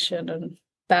education, and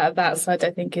that side I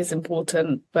think is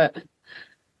important. But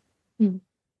and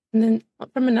then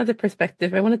from another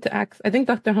perspective, I wanted to ask, I think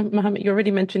Dr. Mohamed, you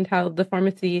already mentioned how the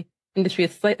pharmacy industry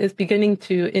is beginning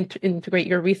to integrate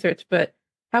your research, but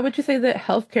how would you say that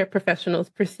healthcare professionals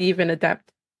perceive and adapt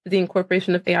to the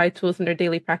incorporation of AI tools in their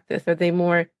daily practice? Are they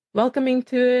more welcoming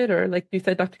to it, or like you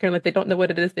said, Dr. Kameron, like they don't know what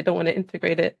it is, they don't want to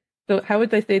integrate it? So how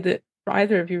would I say that for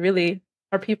either of you, really,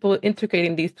 are people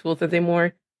integrating these tools? Are they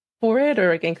more for it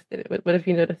or against it? What have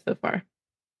you noticed so far?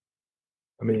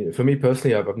 I mean, for me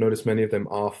personally, I've noticed many of them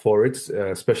are for it,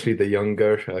 especially the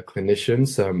younger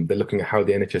clinicians. They're looking at how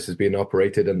the NHS is being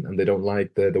operated, and they don't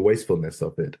like the wastefulness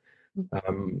of it.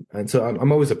 And so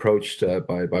I'm always approached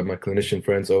by my clinician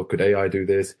friends. Oh, could AI do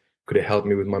this? Could it help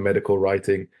me with my medical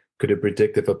writing? Could it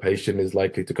predict if a patient is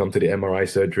likely to come to the MRI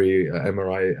surgery,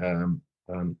 MRI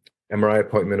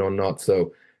appointment or not?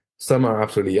 So some are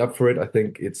absolutely up for it. I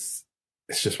think it's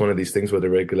just one of these things where the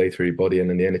regulatory body and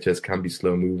then the NHS can be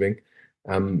slow moving.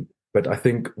 But I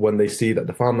think when they see that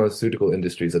the pharmaceutical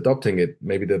industry is adopting it,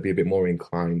 maybe they'll be a bit more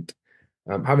inclined.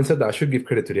 Having said that, I should give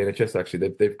credit to the NHS. Actually,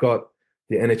 they've got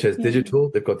the NHS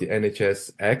Digital, they've got the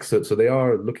NHS X, so they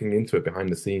are looking into it behind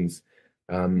the scenes.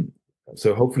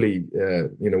 So hopefully,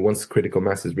 once critical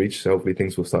mass is reached, hopefully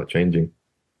things will start changing.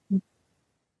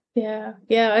 Yeah.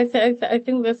 I think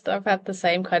that I've had the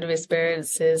same kind of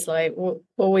experiences. Like,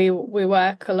 we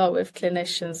work a lot with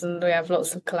clinicians, and we have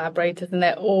lots of collaborators, and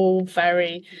they're all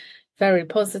very, very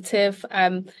positive.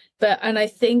 But I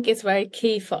think it's very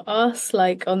key for us,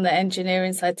 like on the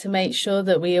engineering side, to make sure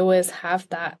that we always have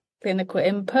that clinical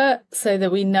input, so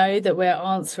that we know that we're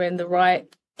answering the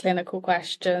right clinical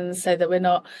questions, so that we're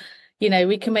not.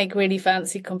 We can make really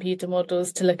fancy computer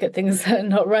models to look at things that are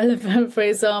not relevant, for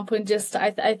example. And just, I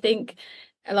think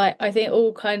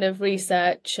all kind of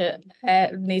research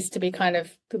needs to be kind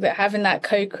of having that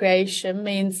co-creation,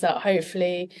 means that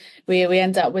hopefully we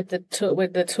end up with the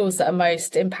tools that are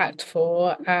most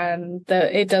impactful, and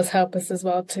that it does help us as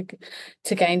well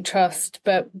to gain trust.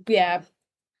 But yeah.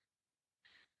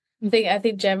 I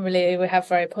think generally we have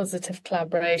very positive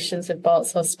collaborations with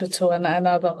Bart's Hospital and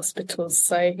other hospitals.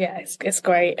 So yeah, it's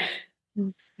great.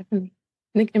 Definitely.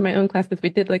 I think in my own classes we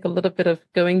did like a little bit of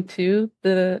going to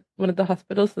one of the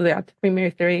hospitals. So the Queen Mary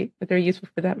is very useful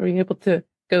for that. Being able to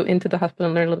go into the hospital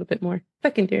and learn a little bit more.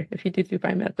 Second year, if you do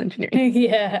biomedical engineering.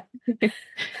 Yeah.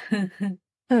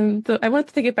 So I want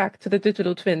to take it back to the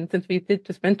digital twin, since we did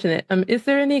just mention it. Is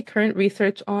there any current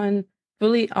research on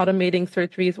fully automating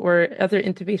surgeries or other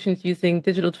interventions using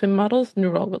digital twin models?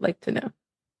 Nurul would like to know.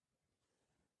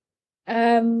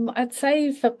 I'd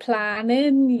say for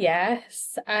planning,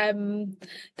 yes.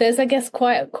 There's, I guess,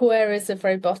 quite cool areas of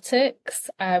robotics,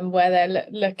 where they're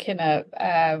looking at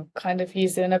kind of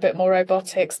using a bit more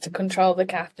robotics to control the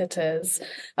catheters.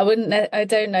 I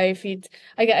don't know if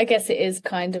I guess it is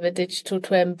kind of a digital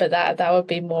twin, but that would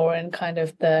be more in kind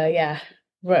of the,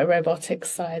 robotics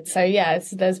side. So yeah,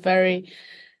 there's very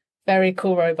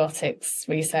cool robotics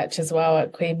research as well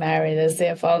at Queen Mary. There's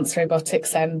the Advanced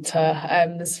Robotics Centre.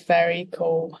 There's very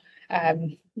cool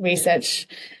research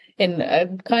in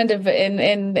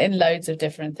in loads of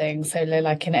different things. So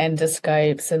like in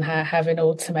endoscopes and having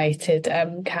automated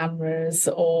cameras,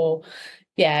 or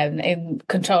in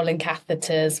controlling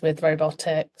catheters with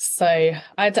robotics. So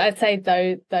I'd say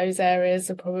those areas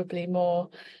are probably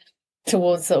more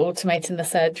towards automating the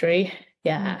surgery.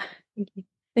 Yeah.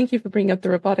 Thank you for bringing up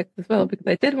the robotics as well, because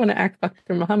I did want to ask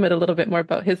Dr. Mohamed a little bit more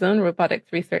about his own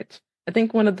robotics research. I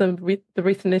think one of the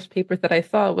recentish papers that I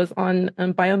saw was on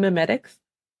biomimetics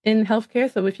in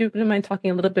healthcare. So if you wouldn't mind talking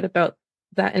a little bit about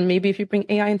that, and maybe if you bring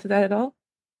AI into that at all,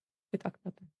 we could talk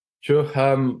about that. Sure.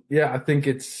 I think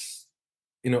it's,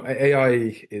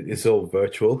 AI is all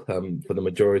virtual for the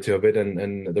majority of it,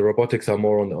 and the robotics are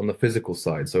more on the physical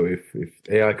side. So if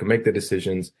AI can make the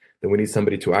decisions, then we need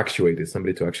somebody to actuate it,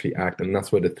 somebody to actually act, and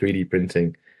that's where the 3D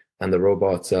printing and the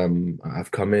robots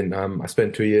have come in. I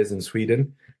spent 2 years in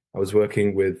Sweden. I was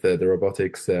working with the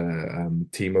robotics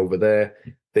team over there.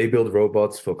 They build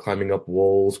robots for climbing up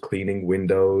walls, cleaning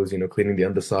windows, cleaning the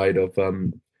underside of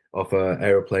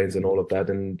airplanes and all of that.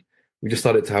 And we just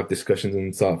started to have discussions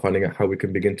and start finding out how we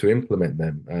can begin to implement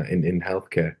them in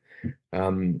healthcare.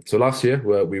 So last year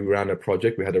we ran a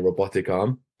project. We had a robotic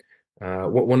arm.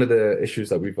 One of the issues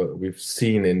that we've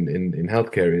seen in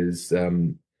healthcare is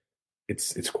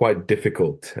it's quite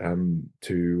difficult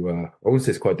to I wouldn't say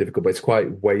it's quite difficult, but it's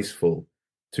quite wasteful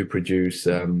to produce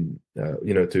to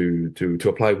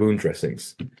apply wound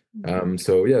dressings.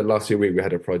 So yeah, last year we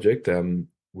had a project.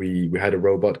 We had a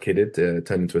robot kitted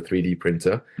turned into a 3D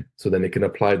printer, so then it can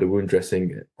apply the wound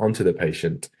dressing onto the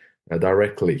patient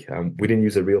directly. We didn't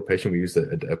use a real patient; we used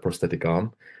a prosthetic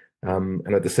arm.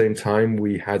 And at the same time,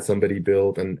 we had somebody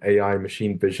build an AI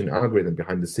machine vision algorithm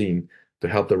behind the scene to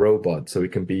help the robot, so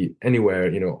it can be anywhere,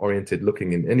 oriented,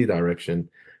 looking in any direction.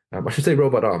 I should say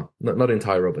robot arm, not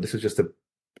entire robot. This is just a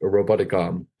robotic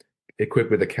arm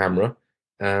equipped with a camera.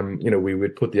 We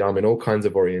would put the arm in all kinds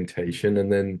of orientation,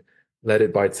 and then let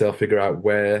it by itself figure out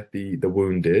where the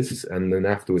wound is, and then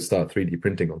afterwards start 3D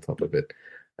printing on top of it.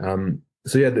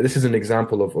 So yeah, this is an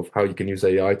example of how you can use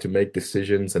AI to make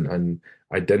decisions and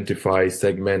identify,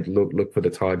 segment, look for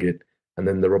the target, and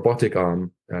then the robotic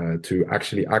arm to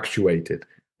actually actuate it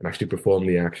and actually perform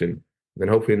the action. And then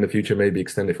hopefully in the future, maybe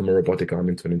extend it from a robotic arm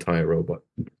into an entire robot.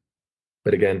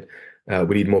 But again,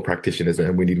 we need more practitioners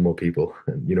and we need more people,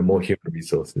 and more human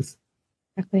resources.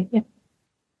 Exactly. Yeah.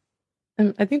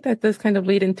 I think that does kind of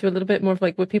lead into a little bit more of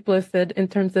like what people have said in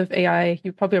terms of AI.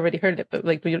 You probably already heard it, but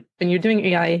like when you're doing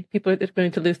AI, people are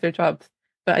going to lose their jobs.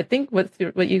 But I think what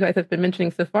you guys have been mentioning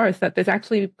so far is that there's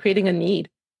actually creating a need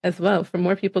as well for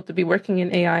more people to be working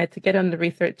in AI, to get on the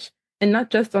research, and not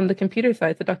just on the computer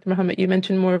side. So Dr. Mohamed, you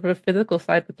mentioned more of a physical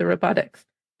side with the robotics.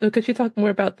 So could you talk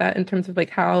more about that in terms of like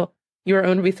how your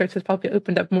own research has probably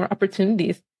opened up more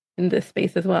opportunities in this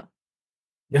space as well?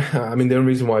 Yeah, I mean, the only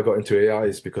reason why I got into AI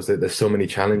is because there's so many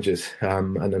challenges.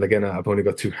 And then again, I've only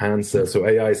got two hands. So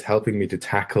AI is helping me to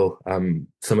tackle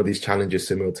some of these challenges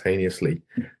simultaneously.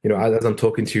 As I'm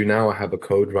talking to you now, I have a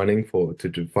code running for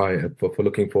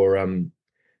looking for, I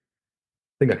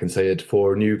think I can say it,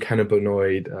 for new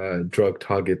cannabinoid drug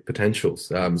target potentials.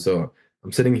 So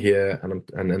I'm sitting here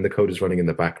and the code is running in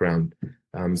the background.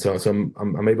 So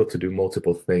I'm able to do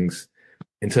multiple things.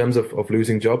 In terms of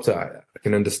losing jobs, I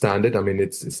can understand it. I mean,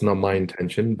 it's not my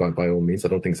intention, by all means. I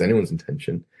don't think it's anyone's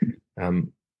intention.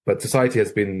 But society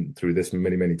has been through this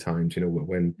many, many times.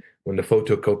 When the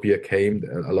photocopier came,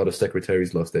 a lot of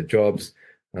secretaries lost their jobs.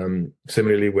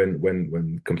 Similarly,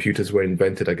 when computers were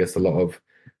invented, I guess a lot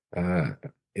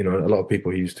of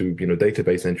people who used to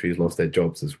database entries lost their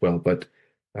jobs as well. But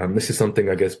this is something,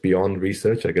 I guess, beyond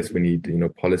research. I guess we need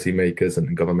policymakers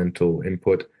and governmental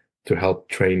input to help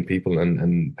train people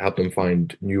and help them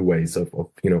find new ways of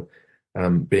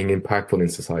being impactful in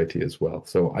society as well.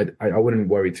 So I wouldn't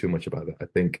worry too much about it. I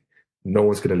think no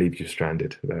one's going to leave you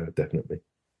stranded, definitely.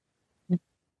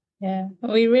 Yeah,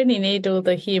 we really need all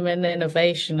the human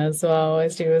innovation as well,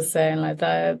 as you were saying, like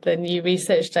the new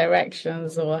research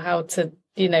directions, or how to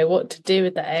what to do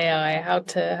with the AI, how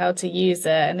to use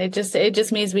it, and it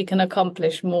just means we can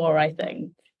accomplish more, I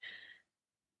think.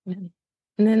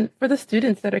 And then for the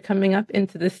students that are coming up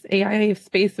into this AI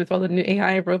space with all the new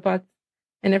AI robots,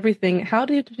 and everything. How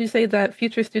did you say that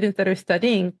future students that are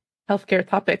studying healthcare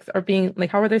topics are being,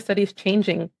 like, how are their studies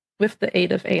changing with the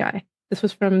aid of AI? This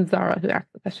was from Zara, who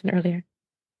asked the question earlier.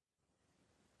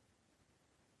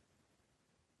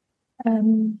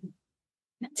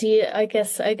 I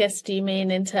guess do you mean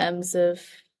in terms of,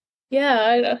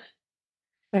 yeah,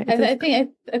 Right, I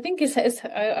think it's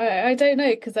I don't know,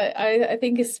 because I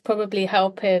think it's probably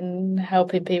helping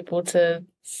people to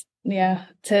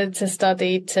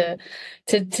study, to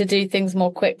do things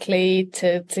more quickly,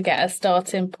 to get a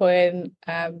starting point.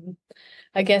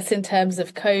 I guess in terms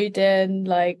of coding,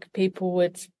 like, people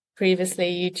would previously,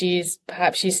 you'd use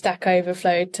Stack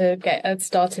Overflow to get a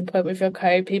starting point with your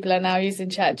code. People are now using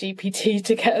ChatGPT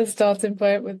to get a starting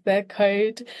point with their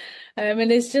code. And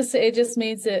it just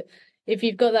means that if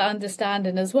you've got that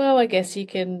understanding as well, I guess you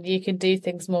can do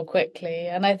things more quickly.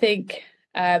 And I think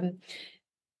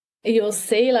you'll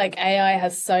see, like, AI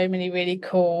has so many really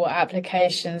cool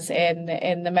applications in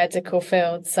the medical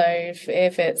field. So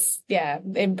if it's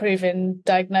improving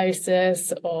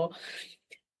diagnosis, or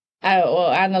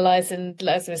analyzing,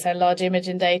 as we say, large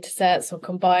imaging data sets, or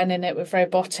combining it with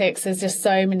robotics, there's just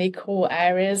so many cool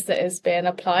areas that is being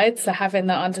applied. So having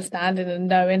that understanding and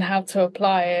knowing how to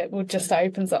apply it will just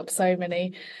opens up so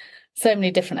many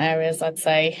different areas, I'd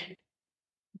say.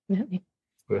 Definitely.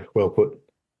 Well put.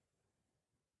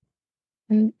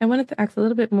 And I wanted to ask a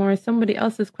little bit more. Somebody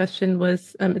else's question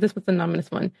was, this was an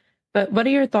anonymous one, but what are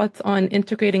your thoughts on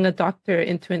integrating a doctor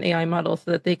into an AI model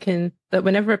so that that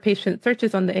whenever a patient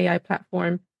searches on the AI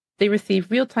platform, they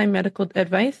receive real-time medical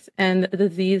advice and a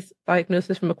disease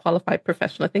diagnosis from a qualified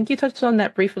professional? I think you touched on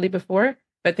that briefly before,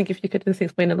 but I think if you could just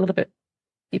explain a little bit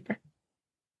deeper.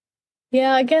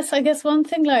 Yeah, I guess one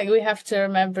thing, like, we have to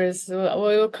remember is we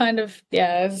were kind of,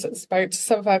 spoke to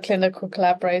some of our clinical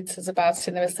collaborators about it,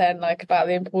 and they were saying, like, about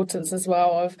the importance as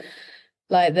well of,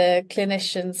 like, the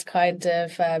clinicians kind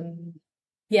of,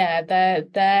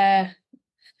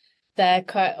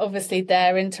 obviously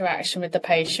their interaction with the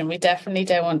patient. We definitely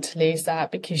don't want to lose that,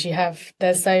 because they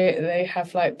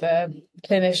have, like, the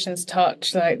clinician's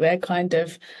touch, like, they're kind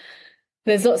of,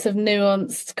 there's lots of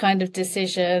nuanced kind of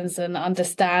decisions and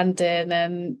understanding,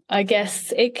 and I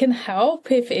guess it can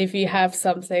help if you have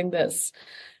something that's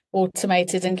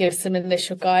automated and gives some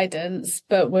initial guidance,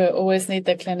 but we'll always need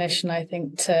the clinician, I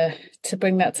think, to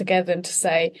bring that together and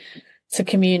to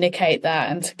communicate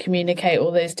that and to communicate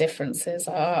all those differences.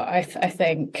 I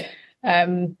think,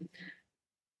 but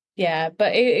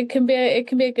it can be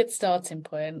a good starting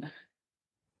point.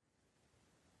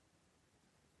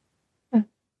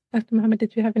 Dr. Mohamed,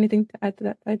 did you have anything to add to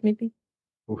that side, maybe?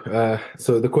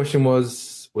 So the question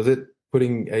was it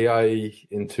putting AI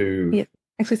into... Yes.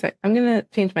 Actually, sorry, I'm going to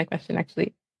change my question,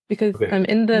 actually, because Okay.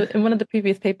 in one of the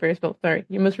previous papers,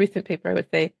 your most recent paper, I would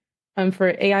say,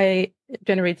 for AI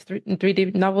generates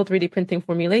novel 3D printing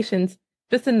formulations,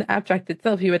 just in the abstract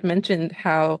itself, you had mentioned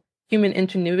how human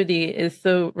ingenuity is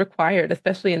so required,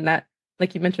 especially in that,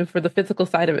 like you mentioned, for the physical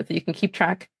side of it, so you can keep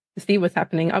track to see what's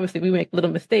happening. Obviously, we make little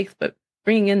mistakes, but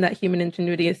bringing in that human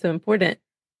ingenuity is so important.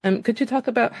 Could you talk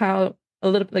about how go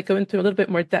into a little bit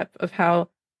more depth of how,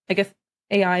 I guess,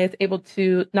 AI is able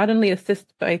to not only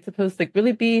assist, but I suppose, like,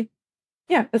 really be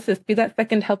that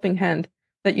second helping hand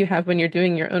that you have when you're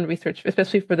doing your own research,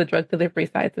 especially for the drug delivery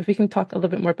side. So if we can talk a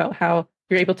little bit more about how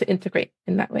you're able to integrate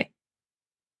in that way.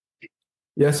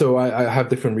 Yeah, so I have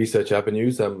different research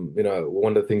avenues.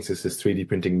 One of the things is this 3D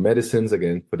printing medicines,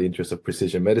 again, for the interest of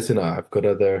precision medicine. I've got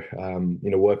other,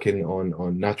 working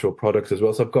on natural products as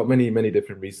well. So I've got many, many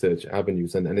different research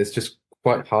avenues, and it's just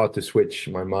quite hard to switch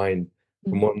my mind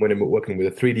from when I'm working with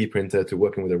a 3D printer to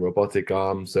working with a robotic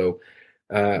arm. So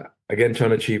again, trying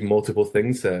to achieve multiple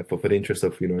things for the interest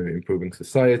of, improving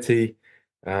society.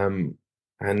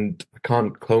 And I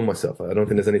can't clone myself. I don't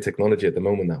think there's any technology at the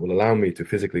moment that will allow me to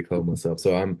physically clone myself.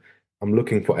 So I'm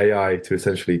looking for AI to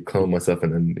essentially clone myself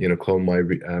and clone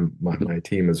my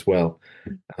team as well.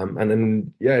 And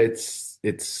then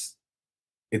it's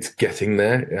getting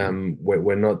there.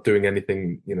 We're not doing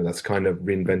anything that's kind of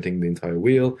reinventing the entire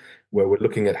wheel. Where we're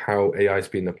looking at how AI is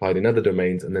being applied in other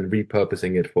domains and then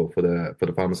repurposing it for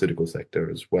the pharmaceutical sector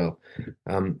as well.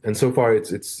 And so far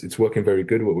it's working very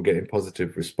good. Where we're getting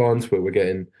positive response, where we're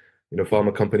getting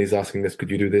pharma companies asking us,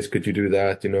 could you do this? Could you do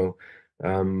that?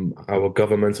 Our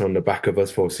governments are on the back of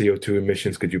us for CO2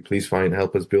 emissions. Could you please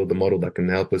help us build a model that can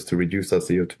help us to reduce our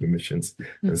CO2 emissions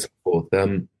and so forth.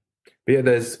 But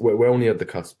yeah, we're only at the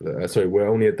cusp. We're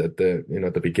only at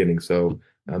the beginning. So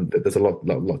there's a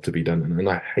lot to be done. And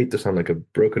I hate to sound like a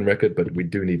broken record, but we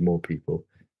do need more people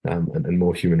and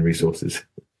more human resources.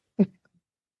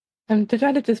 To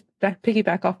try to just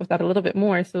piggyback off of that a little bit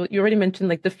more. So you already mentioned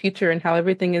like the future and how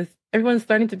everyone's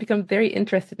starting to become very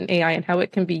interested in AI and how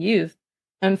it can be used.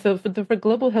 And so for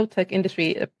global health tech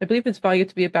industry, I believe it's valued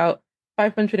to be about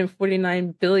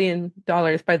 $549 billion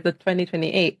by the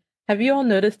 2028. Have you all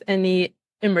noticed any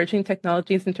emerging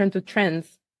technologies in terms of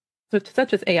trends,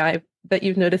 such as AI, that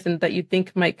you've noticed and that you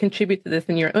think might contribute to this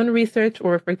in your own research,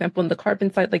 or for example, in the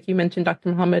carbon side, like you mentioned, Dr.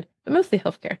 Mohammed, but mostly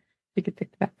healthcare? You could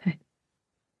take that side.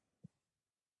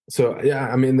 So yeah,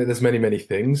 I mean, there's many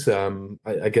things.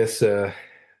 I guess so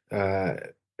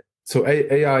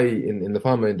AI in the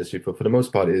pharma industry for the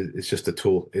most part is just a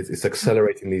tool. It's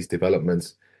accelerating these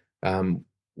developments.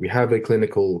 We have a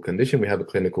clinical condition, we have a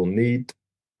clinical need.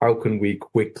 How can we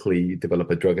quickly develop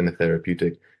a drug and a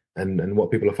therapeutic? And what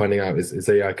people are finding out is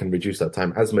AI can reduce that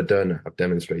time, as Moderna have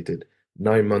demonstrated.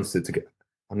 9 months to get.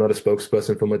 I'm not a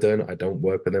spokesperson for Moderna. I don't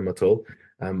work for them at all.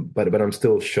 But I'm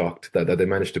still shocked that they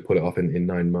managed to pull it off in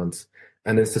 9 months.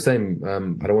 And it's the same.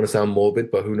 I don't want to sound morbid,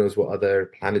 but who knows what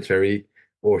other planetary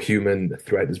or human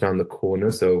threat is around the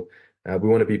corner. So we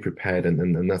want to be prepared,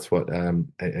 and that's what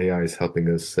AI is helping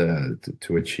us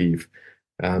to achieve.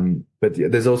 But yeah,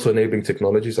 there's also enabling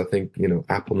technologies. I think,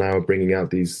 Apple now are bringing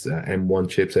out these M1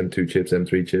 chips, M2 chips,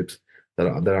 M3 chips that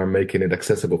are making it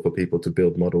accessible for people to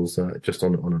build models just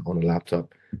on a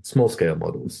laptop, small scale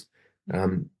models.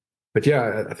 But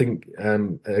yeah, I think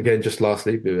again, just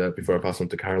lastly, before I pass on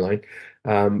to Caroline,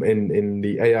 in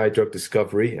the AI drug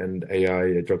discovery and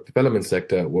AI drug development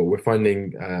sector, what we're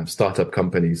finding startup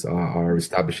companies are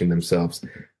establishing themselves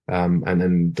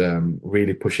and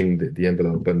really pushing the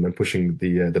envelope and pushing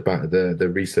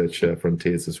the research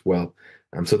frontiers as well.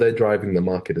 So they're driving the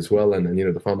market as well, and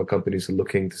the pharma companies are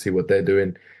looking to see what they're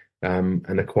doing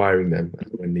and acquiring them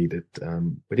when needed.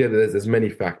 But yeah, there's many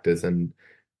factors, and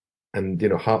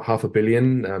half a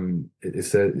billion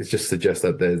it just suggests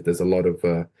that there's a lot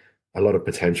of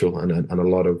potential and a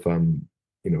lot of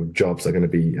jobs are going to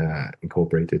be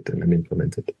incorporated and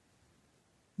implemented.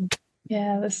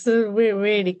 Yeah, that's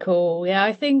really cool. Yeah,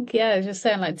 I think, just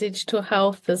saying like digital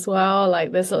health as well.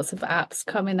 Like there's lots of apps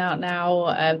coming out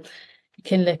now. You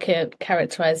can look at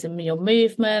characterizing your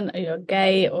movement or your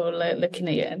gait, or looking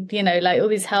at your, like all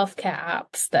these healthcare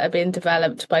apps that are being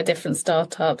developed by different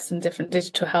startups and different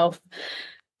digital health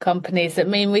companies that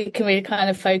mean we can really kind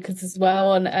of focus as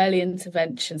well on early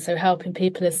intervention, so helping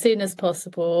people as soon as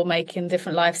possible, making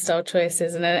different lifestyle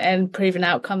choices and improving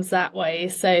outcomes that way,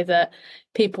 so that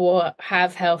people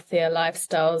have healthier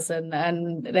lifestyles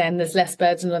and then there's less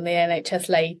burden on the NHS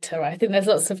later. I think there's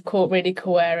lots of really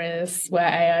cool areas where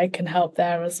AI can help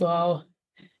there as well.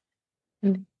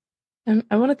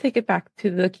 I want to take it back to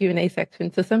the Q&A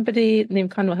section. So somebody named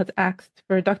Conwell has asked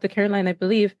for Dr. Caroline, I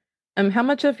believe, how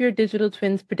much of your digital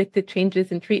twins predicted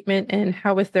changes in treatment and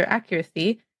how is their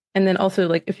accuracy? And then also,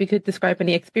 like, if you could describe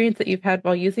any experience that you've had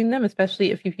while using them,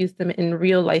 especially if you've used them in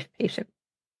real life patients.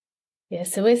 Yeah,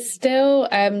 so we're still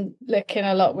looking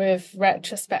a lot with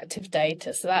retrospective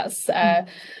data. So that's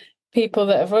people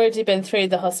that have already been through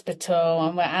the hospital,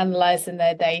 and we're analysing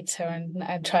their data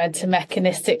and trying to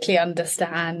mechanistically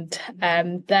understand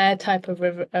their type of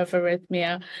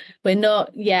arrhythmia. We're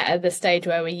not yet at the stage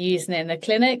where we're using it in the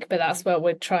clinic, but that's what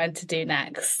we're trying to do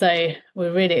next. So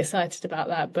we're really excited about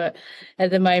that. But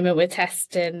at the moment, we're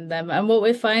testing them. And what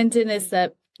we're finding is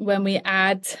that when we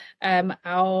add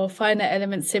our finite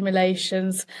element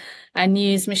simulations and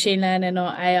use machine learning or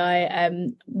AI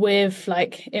with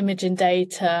like imaging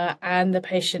data and the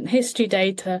patient history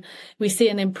data, we see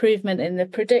an improvement in the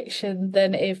prediction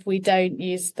than if we don't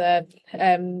use the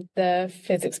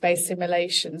physics-based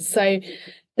simulations. So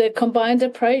the combined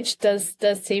approach does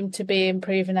seem to be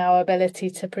improving our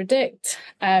ability to predict.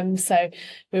 So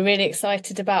we're really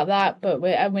excited about that, but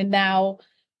we're now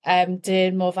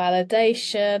doing more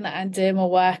validation and doing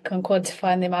more work on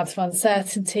quantifying the amount of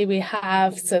uncertainty we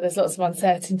have. So there's lots of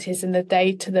uncertainties in the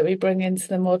data that we bring into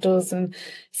the models and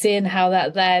seeing how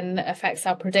that then affects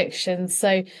our predictions.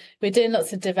 So we're doing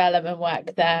lots of development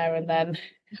work there, and then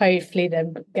hopefully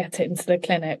then get it into the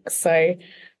clinic. So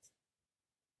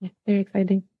yeah, very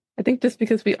exciting. I think just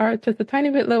because we are just a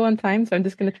tiny bit low on time, so I'm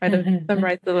just going to try to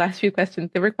summarize the last few questions.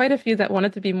 There were quite a few that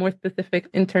wanted to be more specific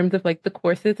in terms of like the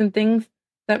courses and things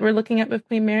that we're looking at with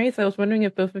Queen Mary. So I was wondering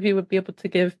if both of you would be able to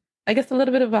give, I guess, a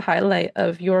little bit of a highlight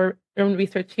of your own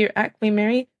research here at Queen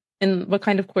Mary and what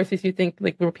kind of courses you think,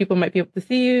 like, where people might be able to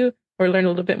see you or learn a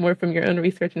little bit more from your own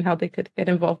research and how they could get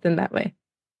involved in that way.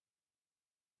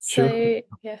 Sure. So,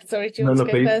 yeah, sorry, do you want to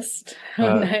go first?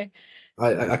 No.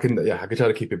 I can try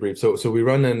to keep it brief. So we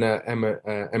run an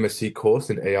MSc course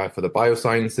in AI for the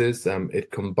biosciences. It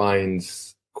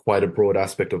combines quite a broad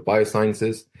aspect of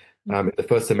biosciences. In the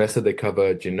first semester, they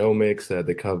cover genomics,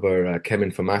 they cover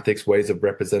cheminformatics, ways of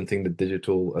representing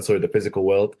the physical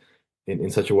world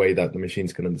in such a way that the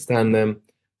machines can understand them.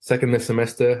 Second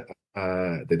semester,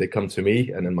 they come to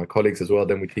me and then my colleagues as well.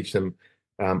 Then we teach them.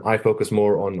 I focus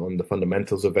more on the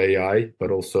fundamentals of AI,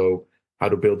 but also how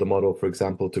to build the model, for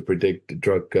example, to predict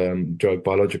drug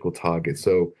biological targets.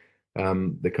 So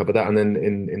they cover that, and then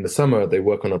in the summer they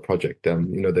work on a project.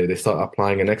 They start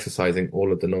applying and exercising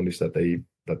all of the knowledge that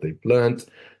they've learned.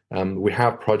 We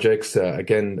have projects.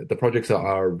 Again, the projects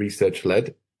are research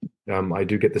led. I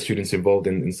do get the students involved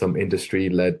in some industry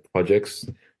led projects.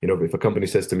 If a company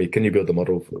says to me, "Can you build a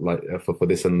model for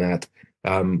this and that?"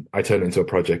 I turn it into a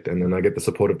project, and then I get the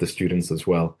support of the students as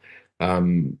well. I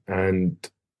think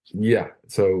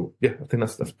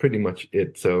that's pretty much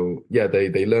it. So yeah,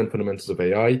 they learn fundamentals of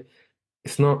AI.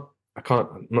 I'm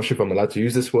not sure if I'm allowed to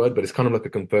use this word, but it's kind of like a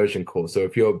conversion course. So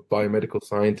if you're a biomedical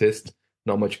scientist,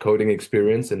 not much coding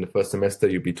experience, in the first semester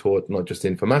you'll be taught not just the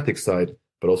informatics side,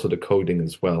 but also the coding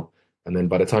as well. And then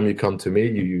by the time you come to me,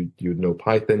 you'd know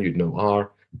Python, you'd know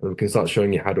R, and we can start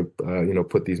showing you how to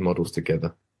put these models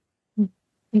together.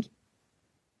 Thank you.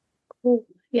 Cool.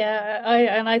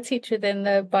 Yeah, I teach within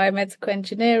the biomedical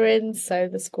engineering, so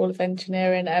the School of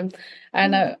Engineering. And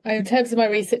in terms of my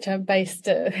research, I'm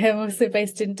also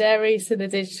based in Derry, so the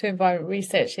Digital Environment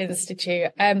Research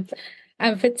Institute.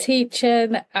 And for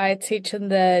teaching, I teach in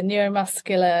the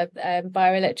neuromuscular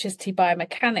bioelectricity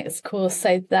biomechanics course.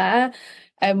 So there,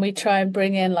 and we try and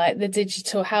bring in like the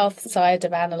digital health side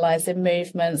of analysing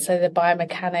movement, so the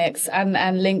biomechanics,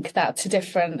 and link that to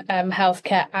different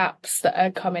healthcare apps that are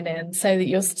coming in, so that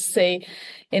you'll see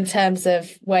in terms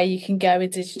of where you can go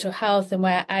with digital health and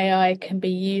where AI can be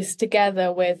used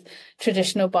together with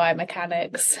traditional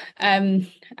biomechanics. And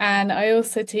I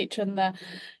also teach on the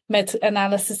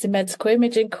analysis in medical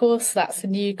imaging course. That's a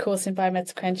new course in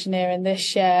biomedical engineering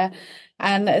this year.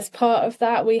 And as part of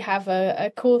that, we have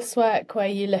a coursework where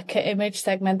you look at image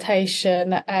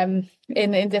segmentation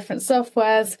in different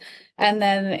softwares. And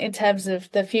then in terms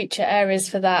of the future areas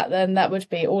for that, then that would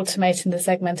be automating the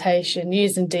segmentation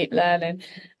using deep learning.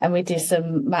 And we do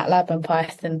some MATLAB and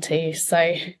Python too. So,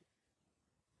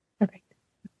 okay.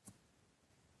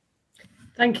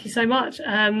 Thank you so much.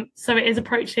 So it is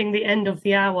approaching the end of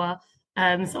the hour.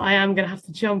 So I am going to have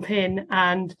to jump in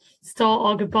and start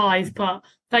our goodbyes. But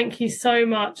thank you so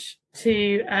much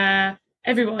to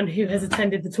everyone who has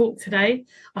attended the talk today.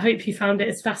 I hope you found it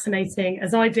as fascinating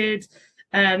as I did.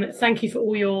 Thank you for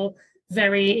all your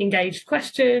very engaged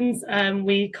questions.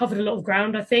 We covered a lot of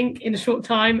ground, I think, in a short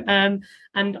time. And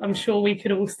I'm sure we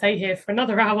could all stay here for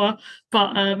another hour.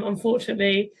 But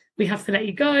unfortunately, we have to let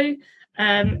you go.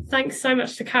 Thanks so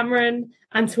much to Kameron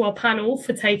and to our panel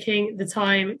for taking the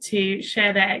time to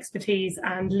share their expertise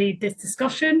and lead this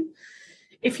discussion.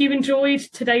 If you enjoyed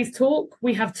today's talk,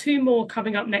 we have 2 more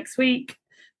coming up next week,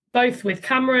 both with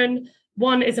Kameron.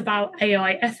 One is about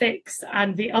AI ethics,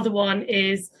 and the other one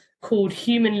is called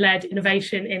Human-Led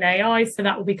Innovation in AI. So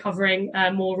that will be covering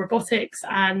more robotics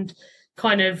and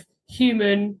kind of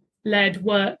human-led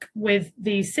work with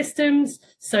these systems.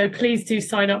 So please do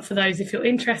sign up for those if you're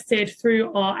interested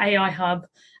through our AI Hub,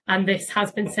 and this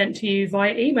has been sent to you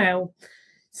via email.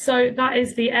 So that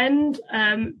is the end.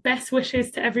 Best wishes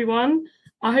to everyone.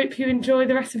 I hope you enjoy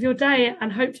the rest of your day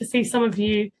and hope to see some of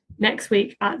you next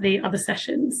week at the other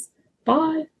sessions.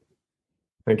 Bye.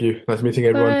 Thank you. Nice meeting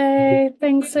everyone. Bye.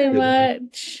 Thanks so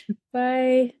much.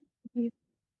 Bye.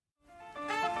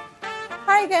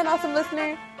 Hi again, awesome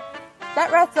listener.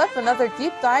 That wraps up another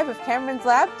deep dive of Kameron's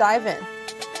Lab Dive In.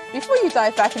 Before you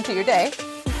dive back into your day,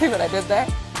 see what I did there?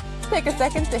 Take a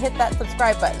second to hit that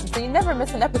subscribe button so you never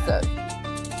miss an episode.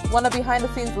 Want a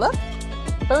behind-the-scenes look?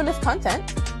 Bonus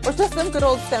content? Or just some good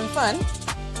old STEM fun?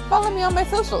 Follow me on my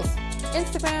socials,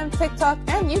 Instagram, TikTok,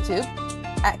 and YouTube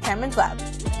at Kameron's Lab.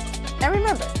 And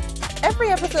remember, every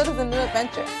episode is a new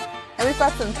adventure, and we've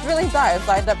got some thrilling dives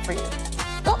lined up for you.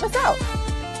 Don't miss out.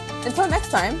 Until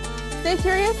next time, stay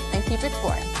curious and keep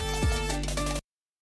exploring.